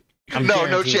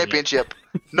 No championship.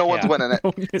 No one's winning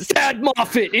it. Thad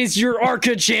Moffitt is your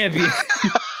ARCA champion!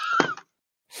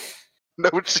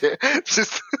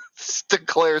 Just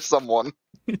declare someone.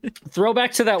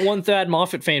 Throwback to that one Thad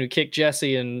Moffitt fan who kicked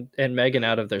Jesse and Megan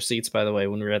out of their seats, by the way,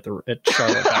 when we were at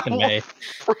Charlotte back in May.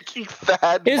 Freaking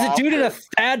Thad It was a dude in a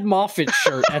Thad Moffitt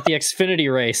shirt at the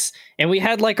Xfinity race, and we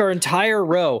had like our entire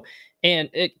row.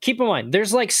 And keep in mind,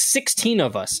 there's like 16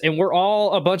 of us, and we're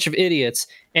all a bunch of idiots.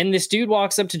 And this dude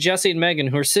walks up to Jesse and Megan,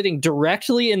 who are sitting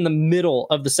directly in the middle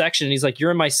of the section, and he's like, "You're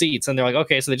in my seats." And they're like,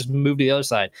 "Okay." So they just moved to the other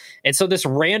side. And so this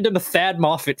random Thad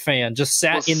Moffitt fan just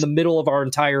sat in the middle of our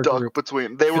entire group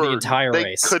between. the entire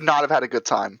race. Could not have had a good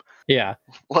time. Yeah,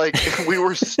 like we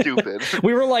were stupid.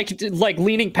 We were like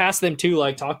leaning past them too,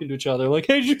 like talking to each other, like,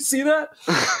 "Hey, did you see that?"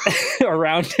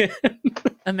 Around him.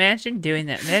 Imagine doing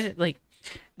that. Imagine, like,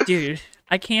 dude,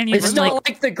 I can't even. It's not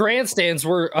like the grandstands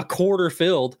were a quarter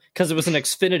filled because it was an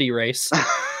Xfinity race.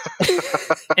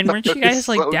 And weren't you guys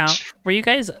like down? Were you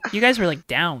guys were like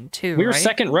down too? We were right?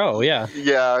 second row, yeah.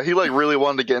 Yeah, he like really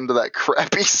wanted to get into that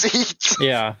crappy seat.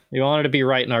 Yeah, he wanted to be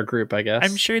right in our group, I guess.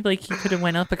 I'm sure like he could have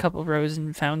went up a couple rows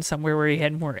and found somewhere where he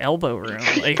had more elbow room.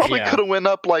 Like, he probably could have went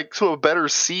up like to a better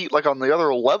seat, like on the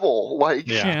other level. Like,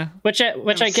 yeah. Which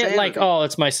I get, like, oh,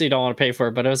 it's my seat, I want to pay for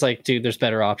it. But I was like, dude, there's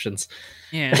better options.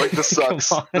 Yeah, like this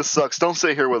sucks. This sucks. Don't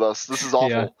sit here with us. This is awful.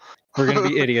 Yeah. We're going to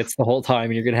be idiots the whole time,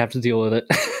 and you're going to have to deal with it.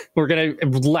 We're going to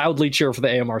loudly cheer for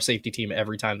the AMR safety team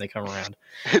every time they come around.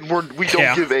 And we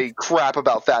don't give a crap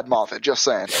about Thad Moffitt, just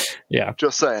saying. Yeah.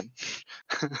 Just saying.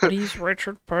 But he's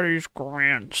Richard Petty's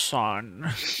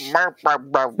grandson.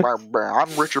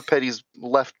 I'm Richard Petty's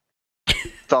left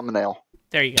thumbnail.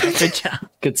 There you go. Good job.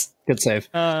 Good save.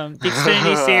 The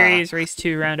Xfinity Series, race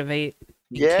 2, round of 8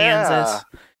 in Kansas.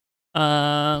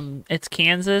 It's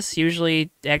Kansas,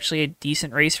 usually actually a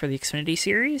decent race for the Xfinity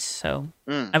Series, so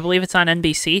I believe it's on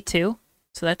NBC too,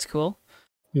 so that's cool.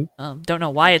 Don't know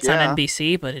why it's on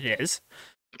NBC, but it is.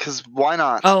 Because why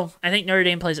not? Oh, I think Notre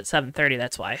Dame plays at 7:30,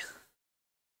 that's why.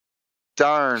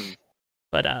 Darn.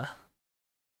 But,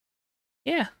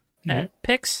 yeah.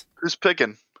 Picks. Who's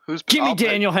picking? Give me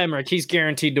Daniel Hemric. He's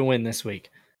guaranteed to win this week.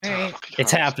 Right.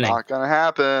 It's happening. It's not going to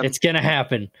happen. It's going to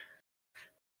happen.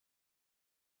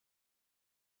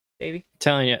 Baby.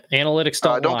 Telling you, analytics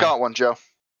don't lie. Don't got one, Joe.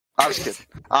 I'm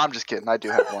just kidding. I do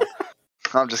have one.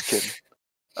 I'm just kidding.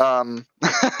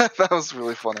 That was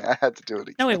really funny. I had to do it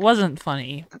again. No, it wasn't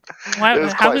funny. Why?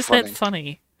 How was that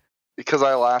funny? Because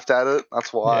I laughed at it.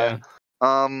 That's why.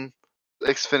 Yeah.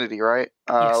 Xfinity, right?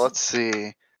 Yes. Let's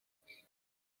see.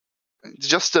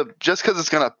 Just because it's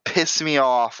gonna piss me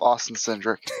off, Austin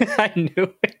Cindric. I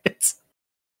knew it.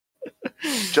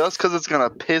 Just because it's gonna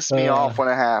piss me off when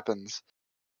it happens.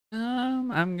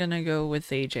 I'm gonna go with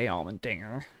AJ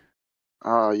Allmendinger.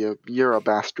 Oh, you're a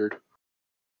bastard.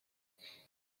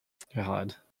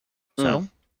 God. So,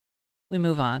 we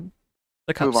move on.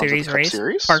 The Cup Series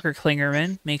race. Parker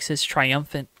Kligerman makes his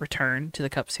triumphant return to the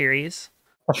Cup Series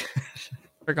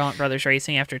for Gaunt Brothers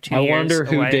Racing after 2 years. I wonder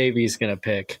who Davey's going to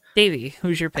pick. Davey,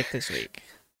 who's your pick this week?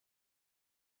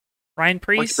 Ryan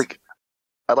Preece?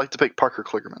 I'd like to pick Parker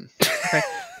Kligerman. Okay.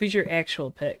 Who's your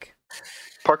actual pick?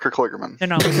 Parker Kligerman.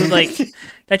 No,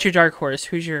 that's your dark horse.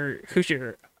 Who's your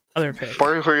other pick?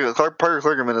 Parker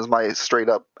Kligerman is my straight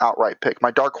up outright pick.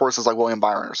 My dark horse is like William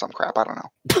Byron or some crap. I don't know.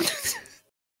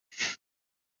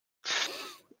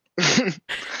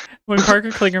 When Parker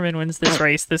Kligerman wins this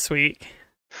race this week,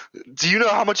 do you know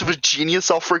how much of a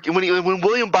genius I'll freaking when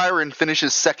William Byron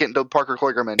finishes second to Parker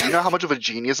Kligerman? Do you know how much of a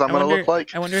genius I'm going to look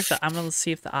like? I wonder if I'm going to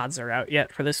see if the odds are out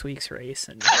yet for this week's race,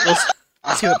 and we'll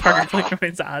see what Parker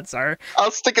Kligerman's odds are.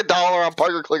 I'll stick $1 on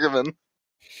Parker Kligerman.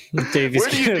 Where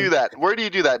do you do that? Where do you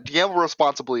do that? Gamble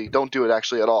responsibly. Don't do it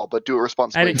actually at all, but do it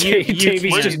responsibly.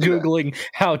 Davey's just Googling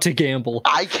how to gamble.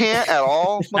 I can't at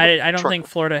all. I don't think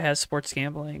Florida has sports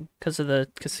gambling because of the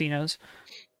casinos.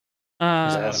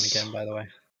 There's Adam again, by the way.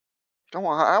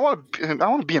 I want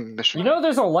to be in Michigan. You know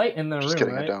there's a light in the room, Just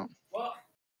kidding, right? I don't. Well,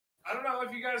 I don't know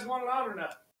if you guys want it on or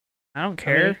not. I don't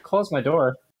care. Close my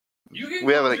door. You can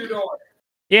close your door.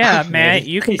 Yeah, Matt,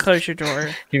 you can close your door.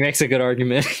 He makes a good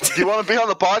argument. Do you want to be on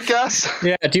the podcast?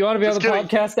 Yeah, do you want to be on the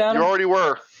podcast, Adam? You already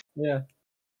were. Yeah.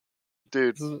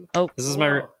 Dude. This is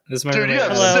my Dude, you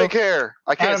have sick hair.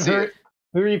 I can't see it.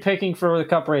 Who are you picking for the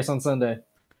Cup race on Sunday?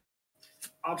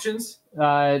 Options?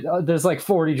 There's like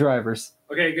 40 drivers.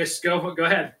 Okay, just go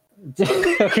ahead.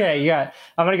 Okay, you got.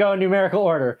 I'm gonna go in numerical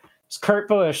order. It's Kurt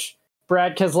Busch,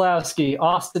 Brad Keselowski,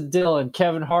 Austin Dillon,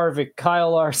 Kevin Harvick,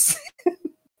 Kyle Larson.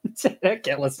 I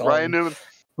can't list all Ryan Newman.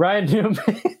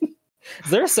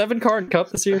 Is there a 7-car in Cup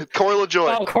this year? Corey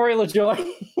LaJoie. Oh, Corey LaJoie.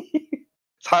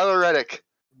 Tyler Reddick.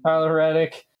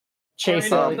 Chase.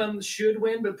 Some of them should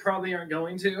win, but probably aren't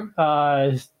going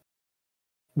to.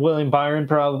 William Byron,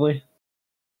 probably.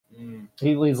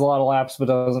 He leads a lot of laps, but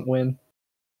doesn't win.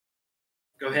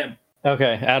 Go him.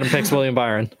 Okay, Adam picks William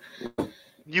Byron.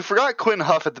 You forgot Quinn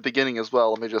Huff at the beginning as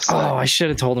well, let me just say. Oh, I should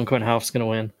have told him Quinn Huff's going to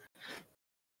win.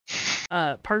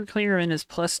 Parker Kligerman is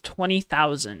plus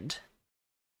 20,000.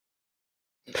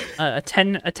 A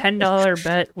 $10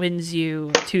 bet wins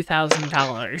you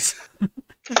 $2,000.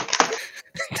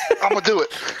 I'm gonna do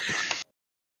it.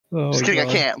 Just kidding, God.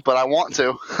 I can't, but I want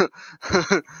to.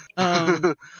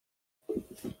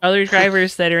 Other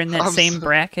drivers that are in that same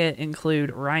bracket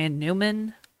include Ryan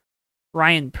Newman,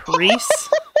 Ryan Preece,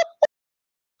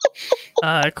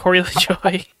 Corey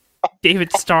LaJoie,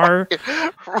 David Starr,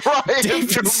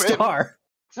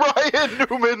 Ryan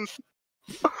Newman,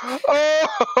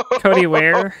 Cody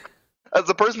Ware. As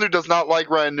a person who does not like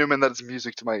Ryan Newman, that is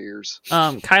music to my ears.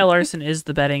 Kyle Larson is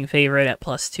the betting favorite at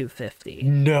plus 250.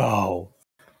 No.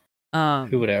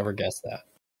 Who would ever guess that?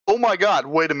 Oh my God!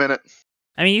 Wait a minute.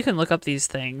 I mean, you can look up these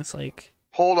things. Like,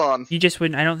 hold on. You just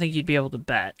wouldn't. I don't think you'd be able to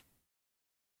bet.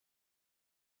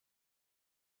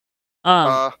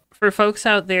 For folks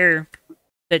out there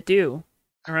that do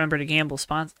remember to gamble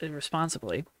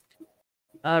responsibly,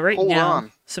 right hold now,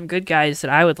 on. Some good guys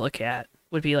that I would look at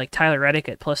would be like Tyler Reddick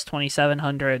at plus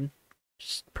 2,700.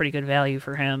 Just pretty good value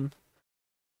for him.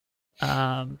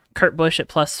 Kurt Busch at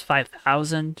plus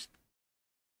 5,000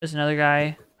 is another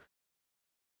guy.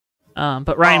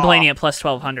 But Ryan Blaney at plus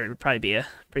 1,200 would probably be a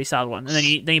pretty solid one. And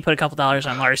then you put a couple dollars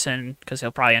on Larson because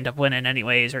he'll probably end up winning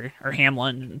anyways, or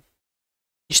Hamlin, and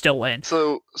you still win.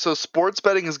 So sports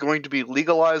betting is going to be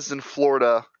legalized in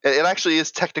Florida. It actually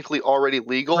is technically already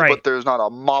legal, right, but there's not a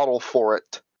model for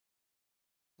it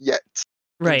yet.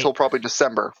 Right. Until probably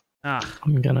December.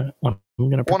 I'm gonna want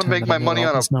to make my money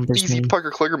on a easy Parker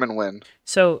Kligerman win.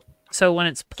 So when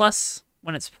it's plus,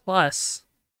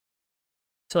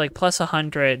 so like plus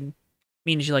 100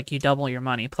 means you double your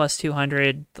money. Plus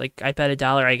 200, like I bet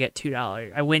 $1, I get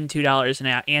 $2. I win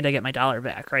 $2 and I get my dollar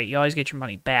back. Right? You always get your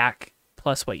money back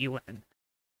plus what you win.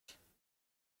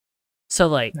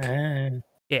 So yeah.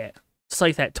 It's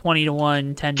like that 20 to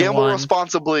 1, 10 to 1. Gamble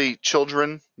responsibly,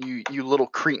 children. You little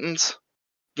cretins.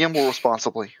 Gamble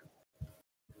responsibly.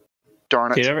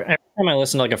 Darn it. Dude, every time I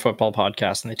listen to like a football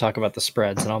podcast and they talk about the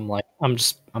spreads, and I'm like, I'm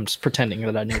just pretending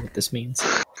that I know what this means.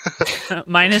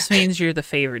 Minus means you're the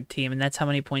favored team, and that's how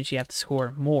many points you have to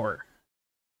score more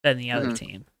than the other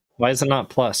team. Why is it not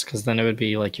plus? Because then it would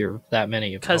be like you're that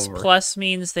many. Because plus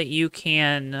means that you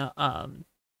can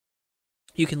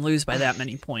you can lose by that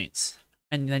many points,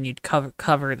 and then you'd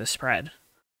cover the spread.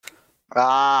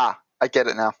 I get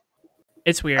it now.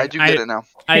 It's weird. I do get it now.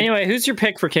 Anyway, who's your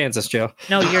pick for Kansas, Joe?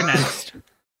 No, you're next.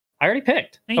 I already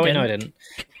picked. No, wait, no, I didn't.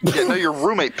 Yeah, no, your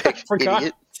roommate picked,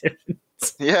 idiot.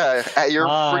 Yeah, your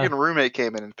freaking roommate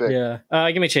came in and picked. Yeah.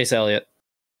 Give me Chase Elliott.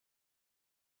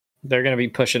 They're going to be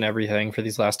pushing everything for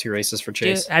these last 2 races for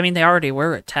Chase. I mean, they already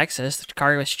were at Texas. The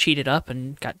car was cheated up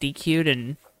and got DQ'd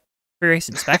in pre-race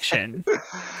inspection.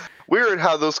 Weird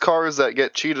how those cars that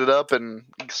get cheated up and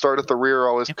start at the rear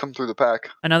always come through the pack.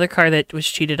 Another car that was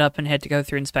cheated up and had to go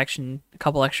through inspection a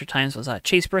couple extra times was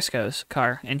Chase Briscoe's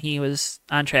car, and he was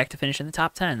on track to finish in the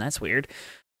top 10. That's weird.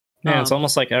 Yeah, it's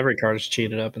almost like every car is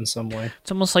cheated up in some way.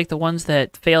 It's almost like the ones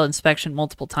that fail inspection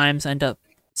multiple times end up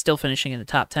still finishing in the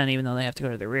top 10, even though they have to go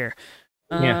to the rear.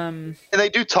 And they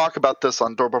do talk about this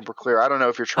on Door Bumper Clear. I don't know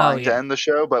if you're trying to end the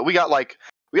show, but we got a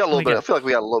little bit. I feel like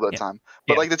we got a little bit of time.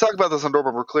 But like they talk about this on Door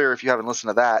Bumper Clear. If you haven't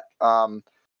listened to that,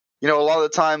 you know, a lot of the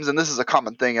times, and this is a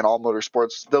common thing in all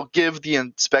motorsports, they'll give the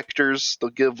inspectors, they'll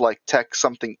give like tech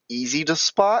something easy to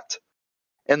spot,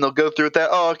 and they'll go through with that.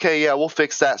 Oh, okay, yeah, we'll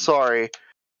fix that. Sorry.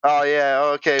 Oh yeah,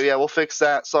 okay, yeah, we'll fix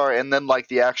that. Sorry. And then like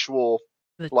the actual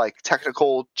like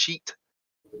technical cheat,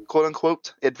 quote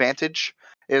unquote, advantage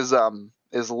is a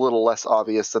little less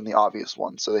obvious than the obvious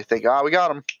one. So they think, we got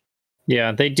him.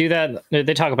 Yeah, they do that.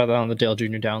 They talk about that on the Dale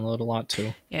Jr. download a lot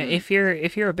too. Yeah, if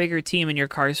you're a bigger team and your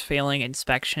car's failing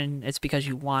inspection, it's because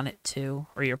you want it to,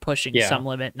 or you're pushing some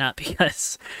limit, not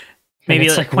because maybe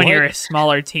like when you're a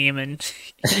smaller team and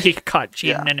you get caught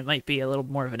cheating, and it might be a little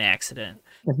more of an accident.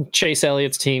 Chase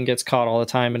Elliott's team gets caught all the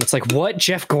time, and it's like, what?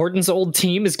 Jeff Gordon's old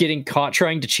team is getting caught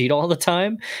trying to cheat all the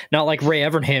time? Not like Ray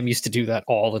Evernham used to do that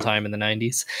all the time in the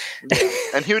 90s. Yeah.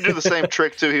 And he would do the same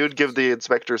trick, too. He would give the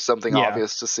inspectors something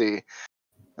obvious to see,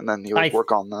 and then he would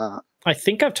work on that. I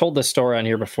think I've told this story on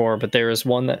here before, but there was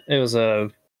one that, it was a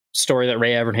story that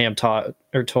Ray Evernham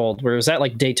told, where it was at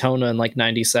like Daytona in like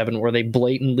 97, where they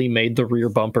blatantly made the rear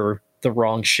bumper the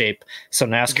wrong shape. So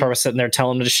NASCAR was sitting there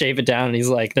telling him to shave it down, and he's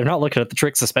like, they're not looking at the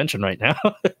trick suspension right now.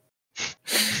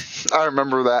 I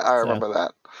remember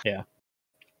that. Yeah.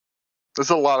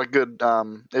 There's a lot of good,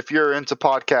 if you're into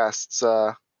podcasts,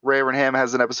 Ray Evernham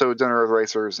has an episode of Dinner with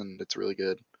Racers, and it's really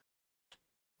good.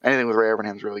 Anything with Ray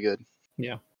Evernham's really good.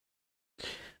 Yeah.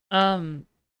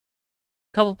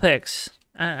 Couple picks.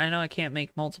 I know I can't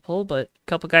make multiple, but a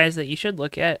couple guys that you should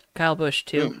look at. Kyle Busch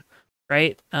too.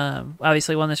 Right?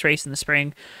 Obviously won this race in the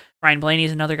spring. Ryan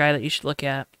Blaney's another guy that you should look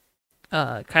at.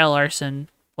 Kyle Larson,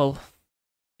 well,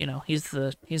 you know, he's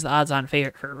the odds-on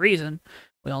favorite for a reason.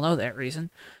 We all know that reason.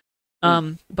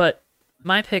 But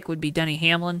my pick would be Denny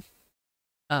Hamlin.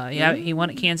 He won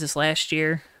at Kansas last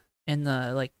year in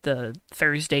the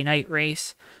Thursday night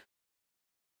race.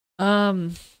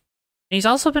 He's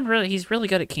also been he's really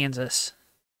good at Kansas.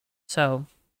 So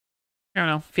I don't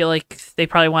know. Feel like they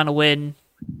probably want to win.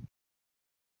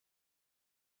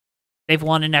 They've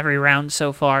won in every round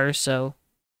so far, so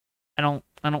I don't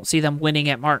see them winning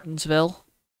at Martinsville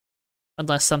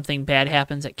unless something bad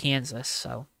happens at Kansas.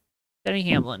 So Denny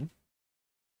Hamlin.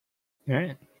 All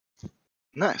right.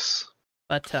 Nice.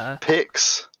 But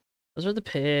picks. Those are the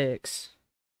picks.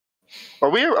 Are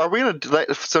we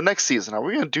gonna so next season? Are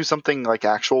we gonna do something like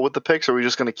actual with the picks, or are we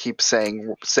just gonna keep saying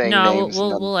names? No,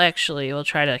 we'll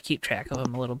try to keep track of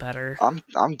them a little better. I'm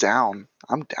down.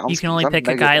 I'm down. You can only pick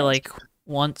a guy like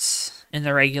once in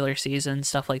the regular season,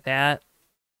 stuff like that.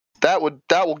 That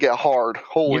will get hard.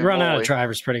 Holy You'd run moly. out of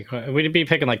drivers pretty quick. We'd be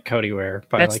picking like Cody Ware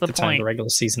by like the time the regular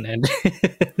season ended.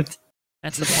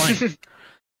 That's the point.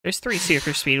 There's 3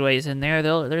 super speedways in there.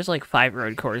 There's like 5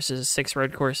 road courses, 6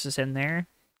 road courses in there.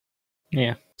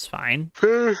 Yeah, it's fine.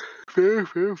 Fair.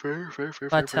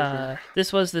 But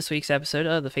this was this week's episode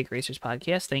of the Fake Racers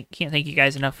Podcast. Can't thank you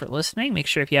guys enough for listening. Make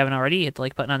sure if you haven't already, hit the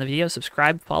like button on the video,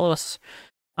 subscribe, follow us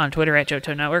on Twitter at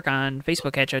Johto Network, on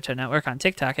Facebook at Johto Network, on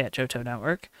TikTok at Johto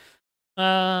Network.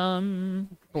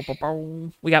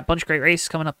 We got a bunch of great races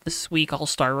coming up this week.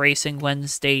 All-Star Racing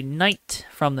Wednesday night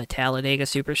from the Talladega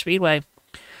Super Speedway.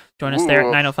 Join us there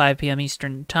at 9:05 p.m.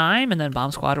 Eastern Time, and then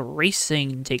Bomb Squad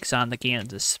Racing takes on the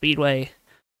Kansas Speedway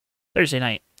Thursday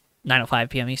night, 9:05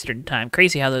 p.m. Eastern Time.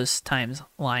 Crazy how those times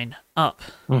line up.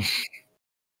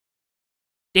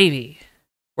 Davey,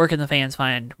 where can the fans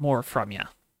find more from you?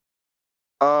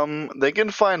 They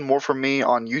can find more from me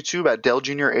on YouTube at Dale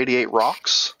Jr. 88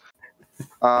 Rocks.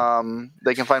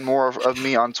 They can find more of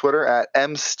me on Twitter at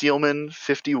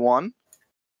msteelman51.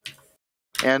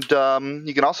 And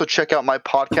you can also check out my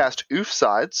podcast, Oof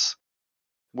Sides,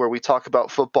 where we talk about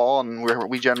football and where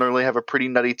we generally have a pretty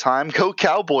nutty time. Go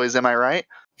Cowboys, am I right?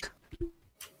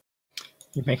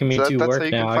 You're making me do work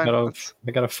now. I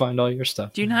gotta find all your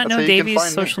stuff. Do you not know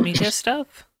Davey's social media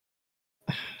stuff?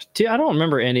 Dude, I don't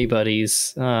remember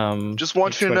anybody's. Just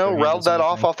want you to know, rattled that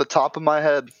off the top of my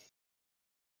head.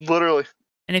 Literally.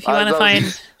 And if you want to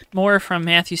find more from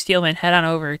Matthew Steelman, head on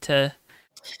over to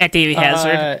at Davey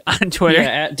Hazard on Twitter. Yeah,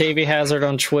 at Davey Hazard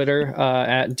on Twitter.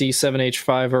 At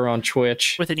D7H5er on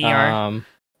Twitch. With an ER.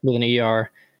 With an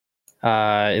ER.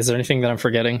 Is there anything that I'm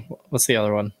forgetting? What's the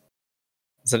other one?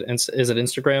 Is it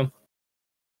Instagram?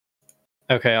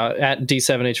 Okay, at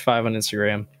D7H5 on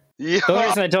Instagram. Yeah. The only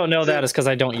reason I don't know that is because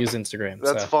I don't use Instagram.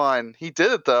 That's fine. He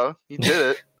did it, though. He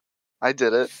did it. I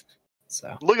did it.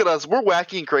 So look at us. We're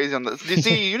wacky and crazy on this. You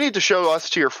see, you need to show us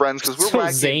to your friends because we're so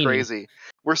wacky zany. And crazy.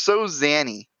 We're so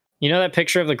zany. You know that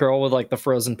picture of the girl with like the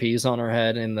frozen peas on her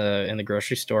head in the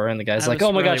grocery store, and the guy's like,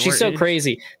 "Oh my god, she's so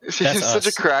crazy." She's such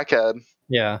a crackhead.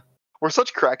 Yeah, we're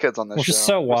such crackheads on this show. We're just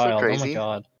so wild. So crazy oh my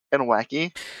god, and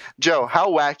wacky. Joe, how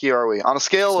wacky are we on a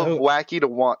scale of wacky to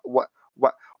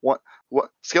what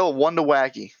scale of 1 to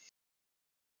wacky?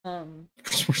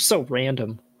 We're so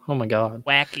random. Oh my god,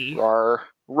 wacky.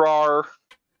 Rar.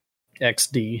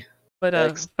 XD.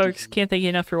 But folks, can't thank you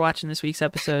enough for watching this week's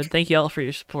episode. Thank you all for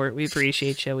your support. We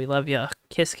appreciate you. We love you.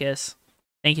 Kiss, kiss.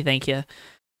 Thank you.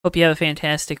 Hope you have a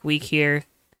fantastic week here.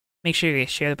 Make sure you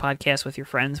share the podcast with your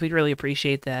friends. We'd really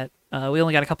appreciate that. We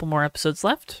only got a couple more episodes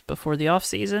left before the off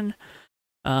season.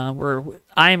 I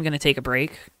am going to take a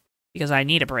break because I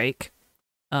need a break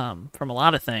from a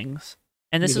lot of things,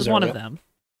 and this is one of them.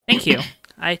 Thank you.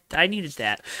 I needed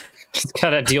that. Just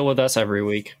gotta deal with us every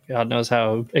week. God knows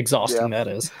how exhausting that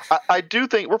is. I do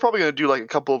think we're probably gonna do like a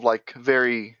couple of like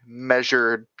very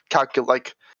measured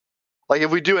like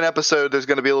if we do an episode, there's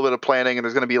gonna be a little bit of planning and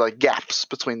there's gonna be like gaps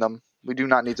between them. We do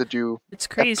not need to do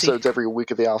episodes every week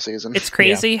of the off season. It's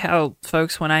crazy how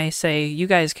folks, when I say you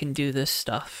guys can do this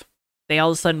stuff, they all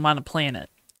of a sudden want to plan it.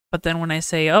 But then when I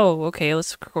say, oh, okay,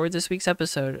 let's record this week's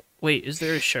episode. Wait, is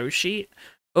there a show sheet?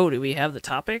 Oh, do we have the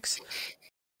topics?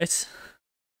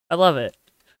 I love it.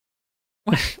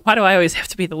 Why do I always have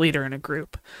to be the leader in a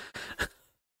group?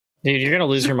 Dude, you're going to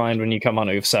lose your mind when you come on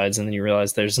Oof Sides and then you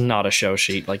realize there's not a show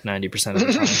sheet like 90% of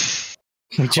the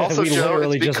time. Also, Joe,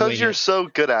 it's because you're so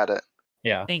good at it.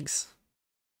 Yeah. Thanks.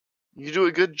 You do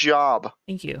a good job.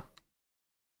 Thank you.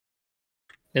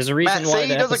 There's a reason why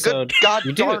the episode... does a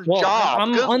good goddamn job.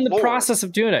 I'm on the process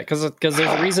of doing it because there's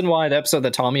a reason why the episode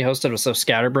that Tommy hosted was so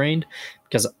scatterbrained,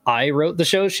 because I wrote the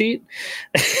show sheet.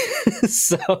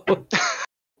 So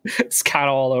it's kind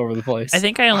of all over the place. I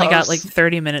think I only got like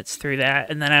 30 minutes through that,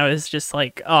 and then I was just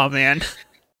like, oh man.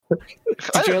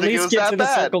 Did you at least get to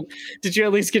the circle? Did you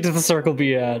at least get to the circle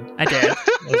B ad? I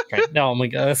did. Oh my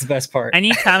god, that's the best part. I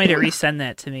need Tommy to resend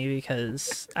that to me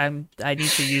because I need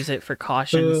to use it for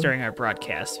cautions during our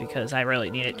broadcast because I really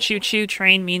need it. Choo choo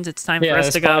train means it's time for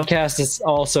us to go. This podcast is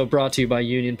also brought to you by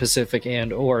Union Pacific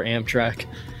and/or Amtrak.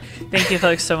 Thank you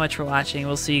folks so much for watching.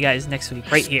 We'll see you guys next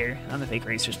week right here on the Fake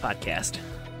Racers podcast.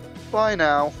 Bye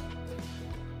now.